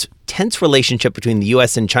how this tense relationship between the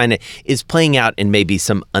U.S. and China is playing out in maybe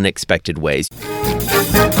some unexpected ways. Day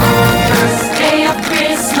of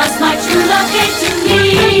Christmas, my true love came to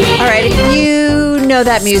me. All right, if you know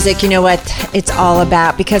that music, you know what it's all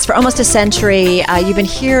about, because for almost a century, you've been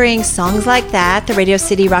hearing songs like that, the Radio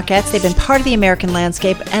City Rockettes. They've been part of the American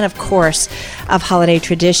landscape and, of course, of holiday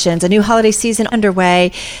traditions. A new holiday season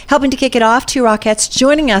underway. Helping to kick it off, two Rockettes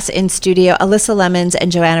joining us in studio, Alyssa Lemons and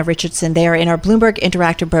Joanna Richardson. They are in our Bloomberg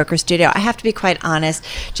Interactive Broker studio. I have to be quite honest.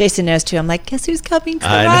 Jason knows too. I'm like, guess who's coming to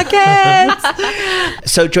the Rockettes?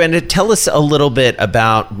 So, Joanna, tell us a little bit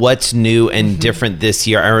about what's new and different this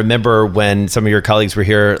year. I remember when some of your colleagues were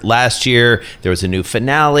here last year, there was a new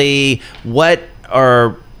finale. What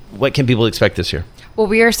can people expect this year? Well,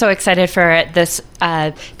 we are so excited for this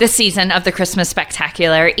season of the Christmas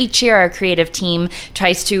Spectacular. Each year, our creative team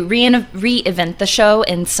tries to reinvent the show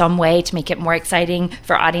in some way to make it more exciting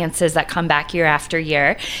for audiences that come back year after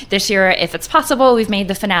year. This year, if it's possible, we've made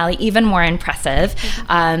the finale even more impressive.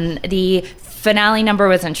 The finale number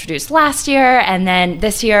was introduced last year, and then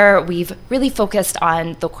this year we've really focused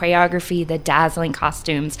on the choreography, the dazzling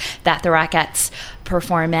costumes that the Rockettes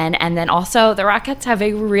perform in, and then also the Rockettes have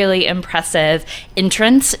a really impressive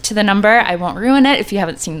entrance to the number. I won't ruin it if you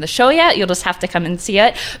haven't seen the show yet. You'll just have to come and see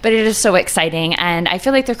it, but it is so exciting, and I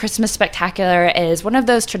feel like the Christmas Spectacular is one of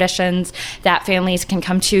those traditions that families can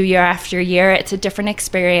come to year after year. It's a different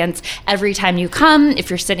experience every time you come.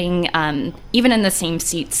 If you're sitting even in the same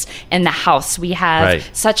seats in the house, we have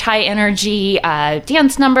such high energy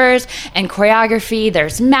dance numbers and choreography.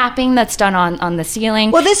 There's mapping that's done on the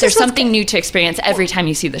ceiling. Well, there's something new to experience every time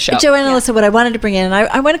you see the show. Joanna, Alyssa, what I wanted to bring in, and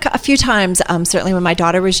I went a few times, certainly when my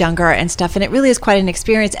daughter was younger and stuff, and it really is quite an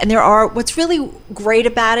experience. And what's really great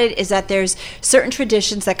about it is that there's certain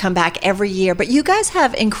traditions that come back every year, but you guys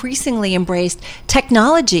have increasingly embraced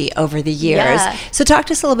technology over the years. Yeah. So talk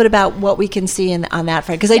to us a little bit about what we can see on that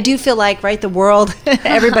front, because I do feel like, the world,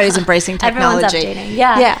 everybody's embracing technology. Everyone's updating.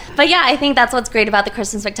 Yeah. But yeah, I think that's what's great about the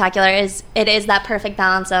Christmas Spectacular is it is that perfect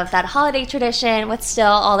balance of that holiday tradition with still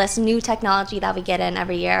all this new technology that we get in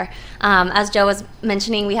every year. As Joe was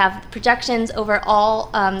mentioning, we have projections over all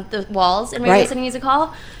the walls in Radio City Music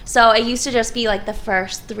Hall. So it used to just be like the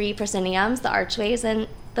first 3 prosceniums, the archways in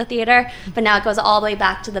the theater, but now it goes all the way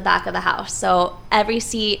back to the back of the house. So every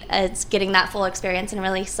seat is getting that full experience and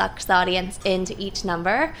really sucks the audience into each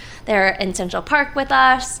number. They're in Central Park with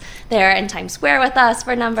us. They're in Times Square with us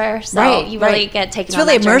for a number. So you really get taken on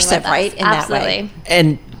that journey with us. It's really immersive, right? In Absolutely. that way.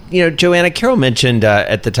 And Joanna, Carol mentioned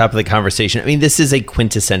at the top of the conversation, I mean, this is a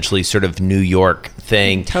quintessentially sort of New York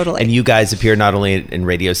thing. Totally. And you guys appear not only in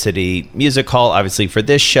Radio City Music Hall, obviously for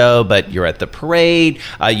this show, but you're at the parade.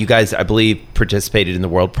 You guys, I believe, participated in the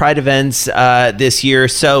World Pride events this year.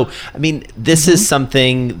 So, I mean, this is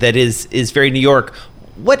something that is very New York.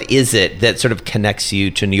 What is it that sort of connects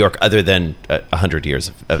you to New York other than 100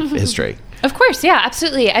 years of history? Of course, yeah,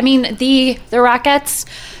 absolutely. I mean, the Rockettes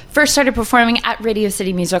first started performing at Radio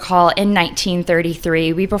City Music Hall in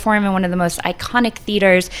 1933. We perform in one of the most iconic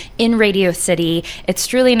theaters in Radio City. It's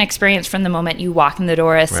truly an experience from the moment you walk in the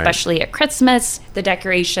door, especially at Christmas. The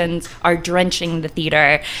decorations are drenching the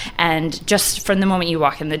theater. And just from the moment you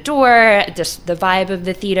walk in the door, just the vibe of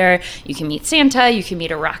the theater, you can meet Santa, you can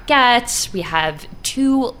meet a Rockette. We have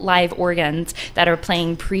 2 live organs that are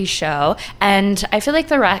playing pre-show. And I feel like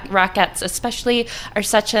the Rockettes especially are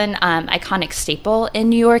such an iconic staple in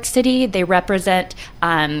New York City. They represent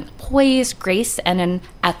poise, grace, and an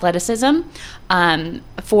athleticism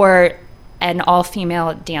for an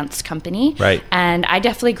all-female dance company. Right. And I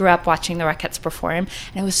definitely grew up watching the Rockettes perform,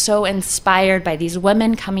 and I was so inspired by these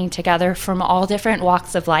women coming together from all different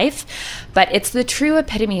walks of life. But it's the true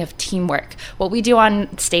epitome of teamwork. What we do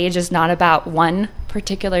on stage is not about one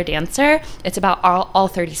particular dancer. It's about all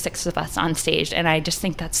 36 of us on stage, and I just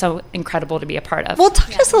think that's so incredible to be a part of. Well, talk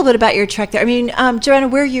to us a little bit about your trek there. I mean, Joanna,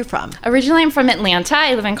 where are you from? Originally, I'm from Atlanta.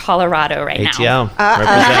 I live in Colorado right now.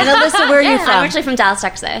 And Alyssa, where are you from? I'm actually from Dallas,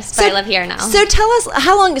 Texas, but I live here now. So tell us,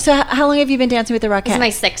 how long have you been dancing with the Rockettes? This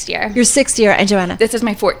is my 6th year. Your 6th year, and Joanna? This is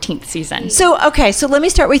my 14th season. So let me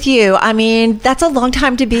start with you. I mean, that's a long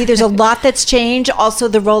time to be. There's a lot that's changed. Also,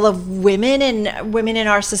 the role of women in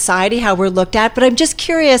our society, how we're looked at. But I'm just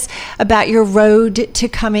curious about your road to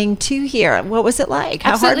coming to here. What was it like?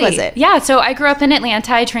 How hard was it? Yeah, so I grew up in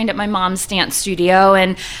Atlanta. I trained at my mom's dance studio,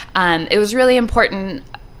 and it was really important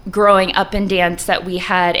growing up in dance that we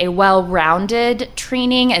had a well-rounded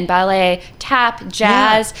training in ballet, tap,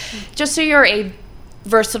 jazz, just so you're a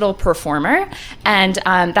versatile performer. And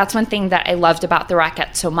that's one thing that I loved about the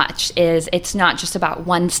Rockettes so much is it's not just about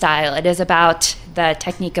one style. It is about the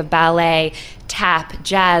technique of ballet, tap,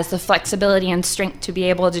 jazz, the flexibility and strength to be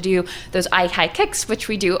able to do those eye-high kicks, which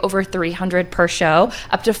we do over 300 per show,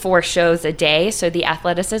 up to 4 shows a day. So the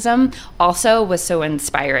athleticism also was so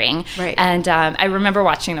inspiring. Right. And I remember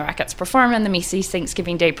watching the Rockettes perform in the Macy's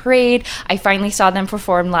Thanksgiving Day Parade. I finally saw them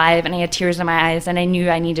perform live, and I had tears in my eyes, and I knew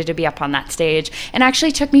I needed to be up on that stage. And it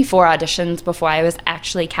actually took me 4 auditions before I was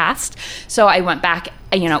actually cast. So I went back,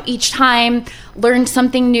 each time, learned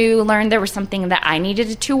something new, learned there was something that I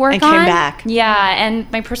needed to work on. And came back. Yeah,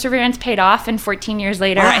 and my perseverance paid off, and 14 years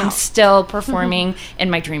later, I'm still performing in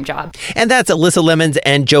my dream job. And that's Alyssa Lemons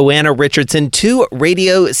and Joanna Richardson, 2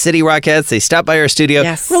 Radio City Rockettes. They stopped by our studio.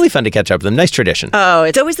 Yes. Really fun to catch up with them. Nice tradition. Oh,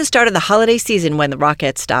 it's always the start of the holiday season when the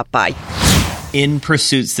Rockettes stop by. In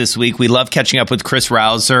Pursuits this week, we love catching up with Chris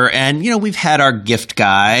Rouser. And, we've had our gift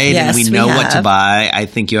guide, Yes, and we we know what to have. buy. I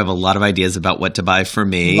think you have a lot of ideas about what to buy for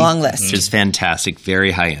me. Long list. Which is fantastic.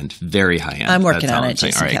 Very high end. Very high end. I'm working That's on all it, I'm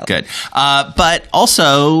saying. Jason All right, Kelly. good. But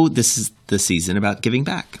also, this is the season about giving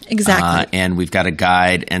back. Exactly. And we've got a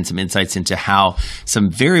guide and some insights into how some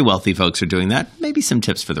very wealthy folks are doing that. Maybe some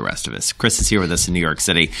tips for the rest of us. Chris is here with us in New York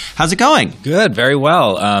City. How's it going? Good, very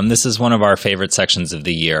well. This is one of our favorite sections of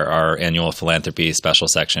the year, our annual philanthropy special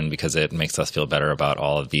section, because it makes us feel better about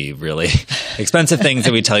all of the really expensive things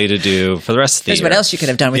that we tell you to do for the rest of the Here's year. what else you could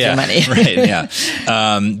have done with your money. Right, yeah.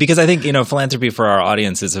 Because I think, philanthropy for our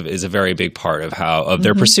audience is a very big part of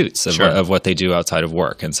their pursuits, of what they do outside of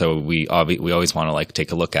work. And so we always want to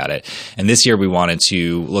take a look at it. And this year we wanted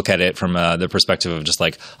to look at it from the perspective of just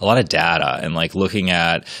a lot of data and looking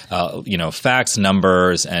at facts,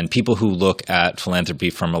 numbers, and people who look at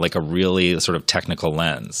philanthropy from a really sort of technical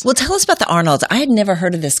lens. Well, tell us about the Arnolds. I had never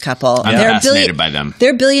heard of this couple. I'm fascinated by them.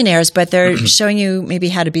 They're billionaires, but they're showing you maybe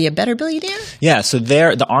how to be a better billionaire? Yeah, so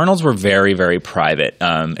the Arnolds were very, very private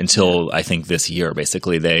until I think this year.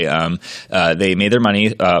 Basically, they made their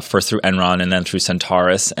money first through Enron and then through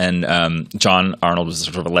Centaurus. And John Arnold was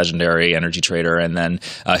sort of a legendary energy trader, and then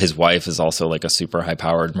his wife is also a super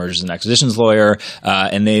high-powered mergers and acquisitions lawyer.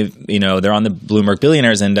 And they're on the Bloomberg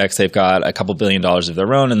Billionaires Index. They've got a couple $1 billion of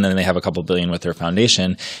their own, and then they have a couple $1 billion with their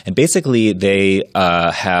foundation. And basically, they've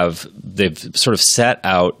sort of set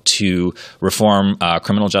out to reform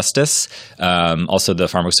criminal justice, also the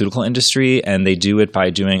pharmaceutical industry, and they do it by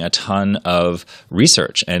doing a ton of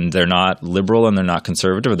research. And they're not liberal and they're not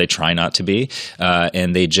conservative, or they try not to be,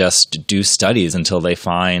 and they just do studies until they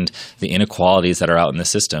find the inequalities that are out in the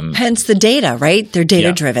system. Hence the data, right? They're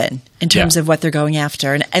data-driven in terms of what they're going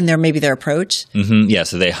after and maybe their approach. Mm-hmm. Yeah,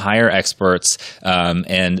 so they hire experts,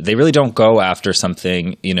 and they really don't go after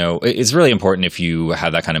something, it's really important if you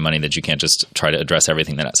have that kind of money that you can't just try to address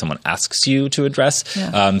everything that someone asks you to address.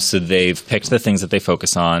 Yeah. So they've picked the things that they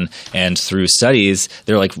focus on, and through studies,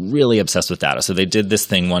 they're really obsessed with data. So they did this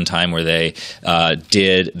thing one time where they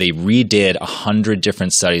redid 100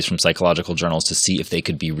 different studies from psychological journals to see if they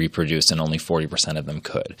could be reproduced, and only 40% of them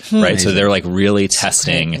could. Right? So they're really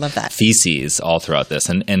testing theses all throughout this.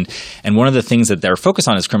 And one of the things that they're focused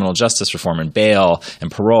on is criminal justice reform and bail and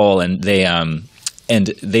parole, and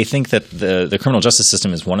they think that the criminal justice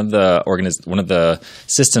system is one of the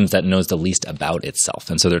systems that knows the least about itself,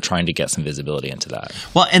 and so they're trying to get some visibility into that.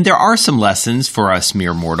 Well, and there are some lessons for us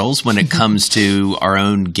mere mortals when it comes to our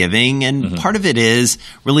own giving, and part of it is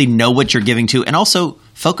really know what you're giving to, and also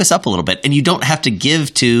focus up a little bit. And you don't have to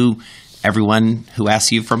give to everyone who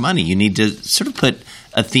asks you for money. You need to sort of put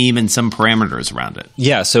a theme and some parameters around it.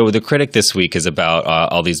 Yeah. So the critic this week is about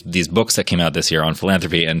all these books that came out this year on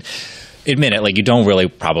philanthropy, and admit it, you don't really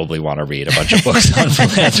probably want to read a bunch of books on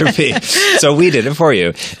philanthropy. So we did it for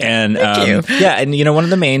you. And Thank you. Yeah, and one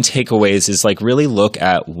of the main takeaways is really look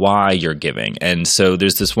at why you're giving. And so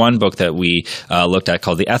there's this one book that we looked at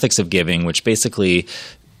called The Ethics of Giving, which basically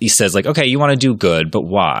he says okay, you want to do good, but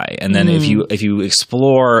why? And then if you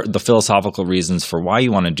explore the philosophical reasons for why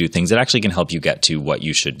you want to do things, it actually can help you get to what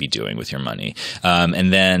you should be doing with your money.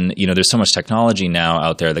 And then, there's so much technology now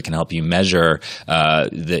out there that can help you measure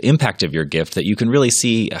the impact of your gift, that you can really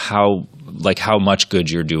see how like how much good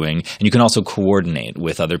you're doing, and you can also coordinate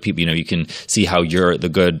with other people. You can see how the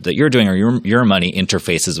good that you're doing or your money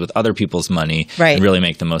interfaces with other people's money, right, and really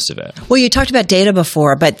make the most of it. Well, you talked about data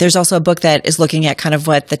before, but there's also a book that is looking at kind of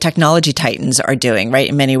what the technology titans are doing, right,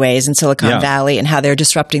 in many ways in Silicon Valley and how they're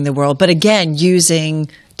disrupting the world. But again, using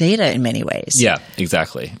data in many ways. Yeah,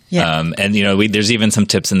 exactly. Yeah. And there's even some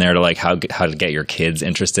tips in there to like how to get your kids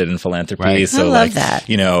interested in philanthropy. Right. So I love that.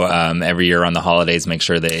 Every year on the holidays, make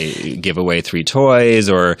sure they give away 3 toys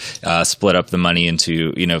or split up the money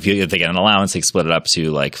into, if they get an allowance, they split it up to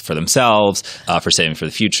like for themselves, for saving for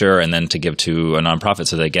the future, and then to give to a nonprofit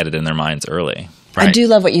so they get it in their minds early. Right. I do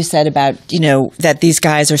love what you said about, that these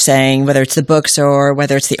guys are saying, whether it's the books or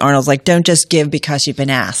whether it's the Arnolds, like, don't just give because you've been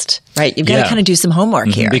asked, right? You've got to kind of do some homework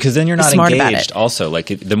here. Because then you're not smart engaged also. Like,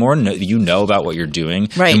 the more you know about what you're doing,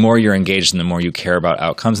 right, the more you're engaged and the more you care about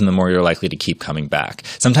outcomes and the more you're likely to keep coming back.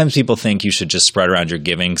 Sometimes people think you should just spread around your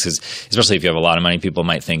giving, because especially if you have a lot of money, people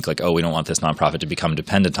might think like, oh, we don't want this nonprofit to become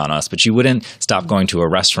dependent on us. But you wouldn't stop going to a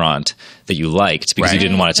restaurant that you liked because you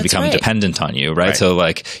didn't want it to become dependent on you, right? So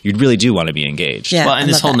like, you really do want to be engaged. Yeah, well, and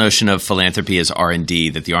this whole notion of philanthropy as R&D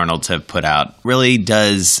that the Arnolds have put out really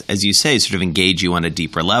does, as you say, sort of engage you on a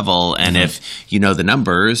deeper level. And if you know the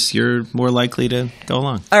numbers, you're more likely to go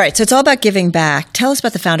along. All right. So it's all about giving back. Tell us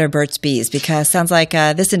about the founder of Burt's Bees, because it sounds like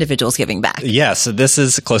this individual's giving back. Yeah. So this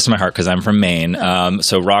is close to my heart because I'm from Maine.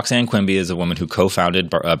 So Roxanne Quimby is a woman who co-founded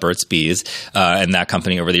Burt's Bees, and that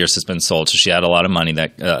company over the years has been sold. So she had a lot of money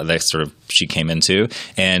that sort of she came into,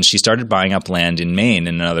 and she started buying up land in Maine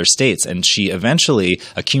and in other states. And she eventually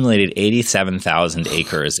accumulated 87,000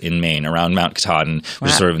 acres in Maine around Mount Katahdin,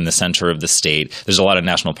 which is sort of in the center of the state. There's a lot of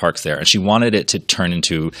national parks there. And she wanted it to turn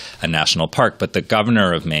into a national park. But the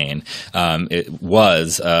governor of Maine it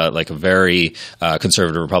was like a very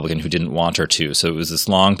conservative Republican who didn't want her to. So it was this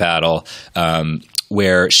long battle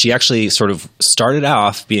where she actually sort of started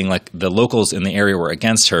off being like the locals in the area were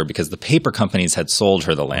against her because the paper companies had sold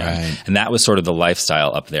her the land. Right. And that was sort of the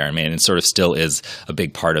lifestyle up there. I mean, it sort of still is a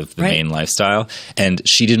big part of the Maine lifestyle. And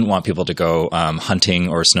she didn't want people to go hunting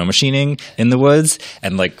or snow machining in the woods.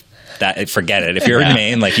 And like, forget it. If you're in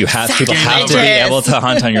Maine, like people have to be able to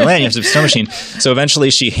hunt on your land. You have to have a snow machine. So eventually,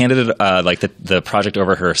 she handed it the project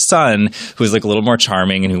over to her son, who was like a little more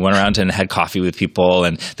charming and who went around and had coffee with people.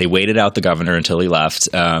 And they waited out the governor until he left.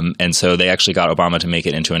 And so they actually got Obama to make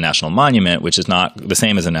it into a national monument, which is not the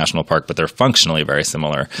same as a national park, but they're functionally very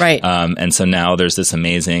similar. Right. And so now there's this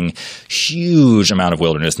amazing, huge amount of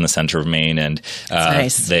wilderness in the center of Maine, and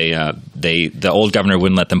nice. the old governor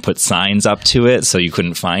wouldn't let them put signs up to it, so you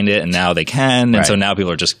couldn't find it. And now they can. And so now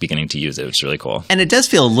people are just beginning to use it, which is really cool. And it does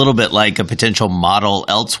feel a little bit like a potential model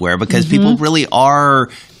elsewhere because people really are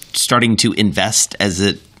starting to invest, as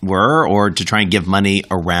it were, or to try and give money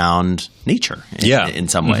around nature in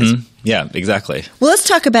some ways. Yeah, exactly. Well, let's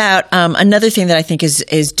talk about another thing that I think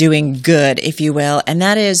is doing good, if you will, and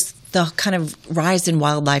that is the kind of rise in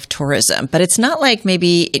wildlife tourism. But it's not like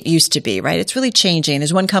maybe it used to be, right? It's really changing.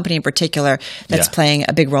 There's one company in particular that's playing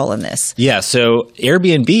a big role in this. Yeah, so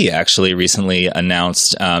Airbnb actually recently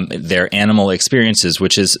announced their animal experiences,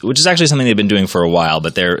 which is actually something they've been doing for a while,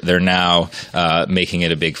 but they're now making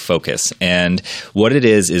it a big focus. And what it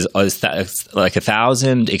is like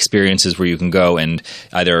 1,000 experiences where you can go and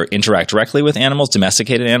either interact directly with animals,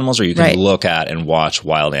 domesticated animals, or you can look at and watch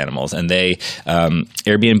wild animals. And they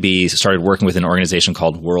Airbnb started working with an organization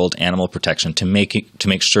called World Animal Protection to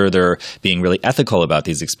make sure they're being really ethical about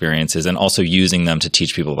these experiences and also using them to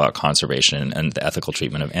teach people about conservation and the ethical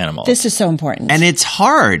treatment of animals. This is so important. And it's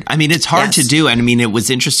hard. I mean, it's hard to do. And I mean, it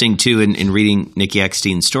was interesting, too, in reading Nikki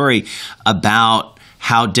Eckstein's story about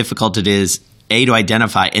how difficult it is, A, to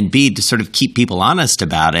identify, and B, to sort of keep people honest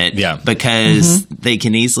about it. Yeah. Because they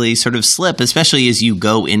can easily sort of slip, especially as you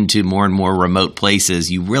go into more and more remote places.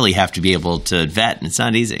 You really have to be able to vet, and it's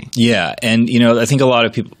not easy. Yeah. And, I think a lot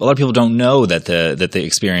of people don't know that the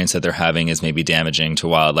experience that they're having is maybe damaging to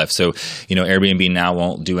wildlife. So, Airbnb now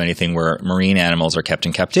won't do anything where marine animals are kept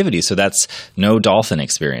in captivity. So that's no dolphin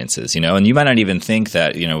experiences, and you might not even think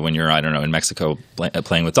that, when you're, in Mexico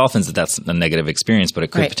playing with dolphins, that's a negative experience, but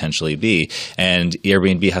it could potentially be. And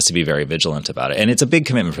Airbnb has to be very vigilant about it. And it's a big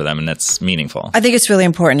commitment for them, and that's meaningful. I think it's really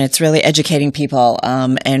important. It's really educating people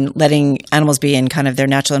and letting animals be in kind of their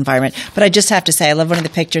natural environment. But I just have to say, I love one of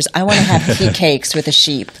the pictures. I want to have tea cakes with a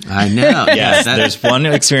sheep. I know. Yes, there's one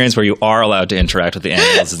experience where you are allowed to interact with the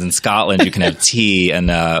animals. Is in Scotland. You can have tea,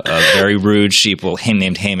 and a very rude sheep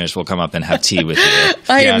named Hamish will come up and have tea with you.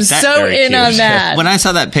 I am so in on that. When I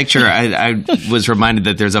saw that picture, I was reminded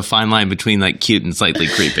that there's a fine line between like cute and slightly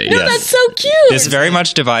creepy. No, that's so cute. This very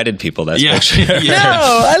much divided people. That's Yeah. picture. No,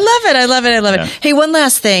 I love it. I love it. I love Yeah. it. Hey, one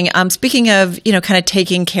last thing. Speaking of, kind of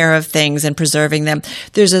taking care of things and preserving them,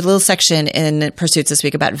 there's a little section in Pursuits this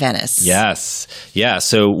week about Venice. Yes. Yeah.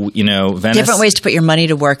 So, Venice. Different ways to put your money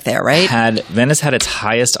to work there, right? Venice had its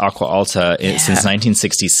highest Aqua Alta since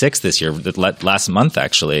 1966 this year, last month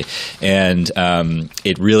actually, and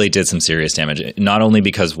it really did some serious damage. Not only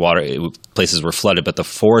because places were flooded, but the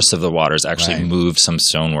force of the waters actually moved some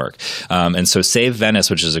stonework. And so Save Venice,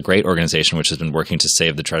 which is a great organization which has been working to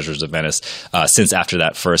save the treasures of Venice since after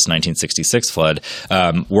that first 1966 flood,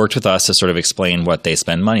 worked with us to sort of explain what they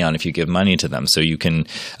spend money on if you give money to them. So you can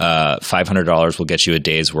 $500 will get you a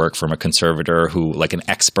day's work from a conservator who, like an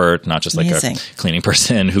expert, not just like a cleaning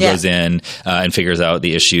person who goes in and figures out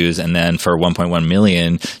the issues. And then for $1.1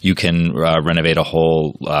 million, you can renovate a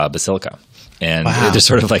whole basilica. And there's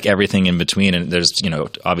sort of like everything in between. And there's,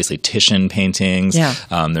 obviously Titian paintings. Yeah.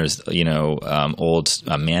 There's, old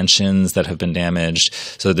mansions that have been damaged.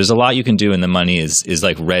 So there's a lot you can do, and the money is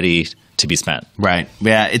like ready to be spent. Right.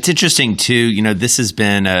 Yeah. It's interesting too. This has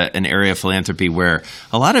been an area of philanthropy where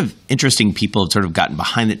a lot of interesting people have sort of gotten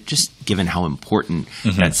behind it, just given how important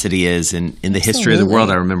that city is in the history of the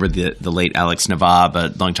world. I remember the late Alex Navab,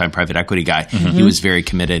 a longtime private equity guy. He was very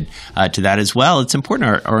committed to that as well. It's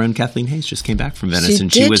important. Our own Kathleen Hayes just came back from Venice,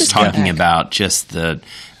 and she was talking about just the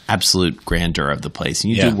absolute grandeur of the place.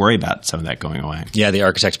 And you do worry about some of that going away. Yeah, the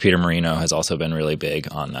architect Peter Marino has also been really big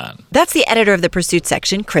on that. That's the editor of the Pursuit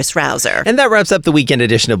section, Chris Rouser. And that wraps up the weekend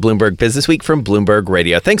edition of Bloomberg Businessweek from Bloomberg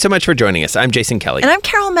Radio. Thanks so much for joining us. I'm Jason Kelly. And I'm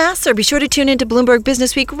Carol Massar. Be sure to tune into Bloomberg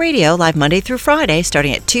Businessweek Radio live Monday through Friday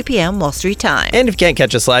starting at 2 p.m. Wall Street time. And if you can't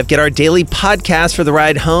catch us live, get our daily podcast for the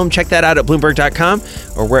ride home. Check that out at Bloomberg.com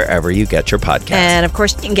or wherever you get your podcasts. And of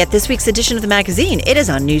course, you can get this week's edition of the magazine. It is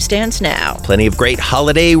on newsstands now. Plenty of great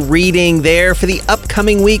holiday reading there for the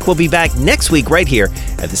upcoming week. We'll be back next week right here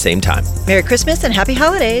at the same time. Merry Christmas and happy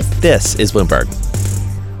holidays. This is Bloomberg.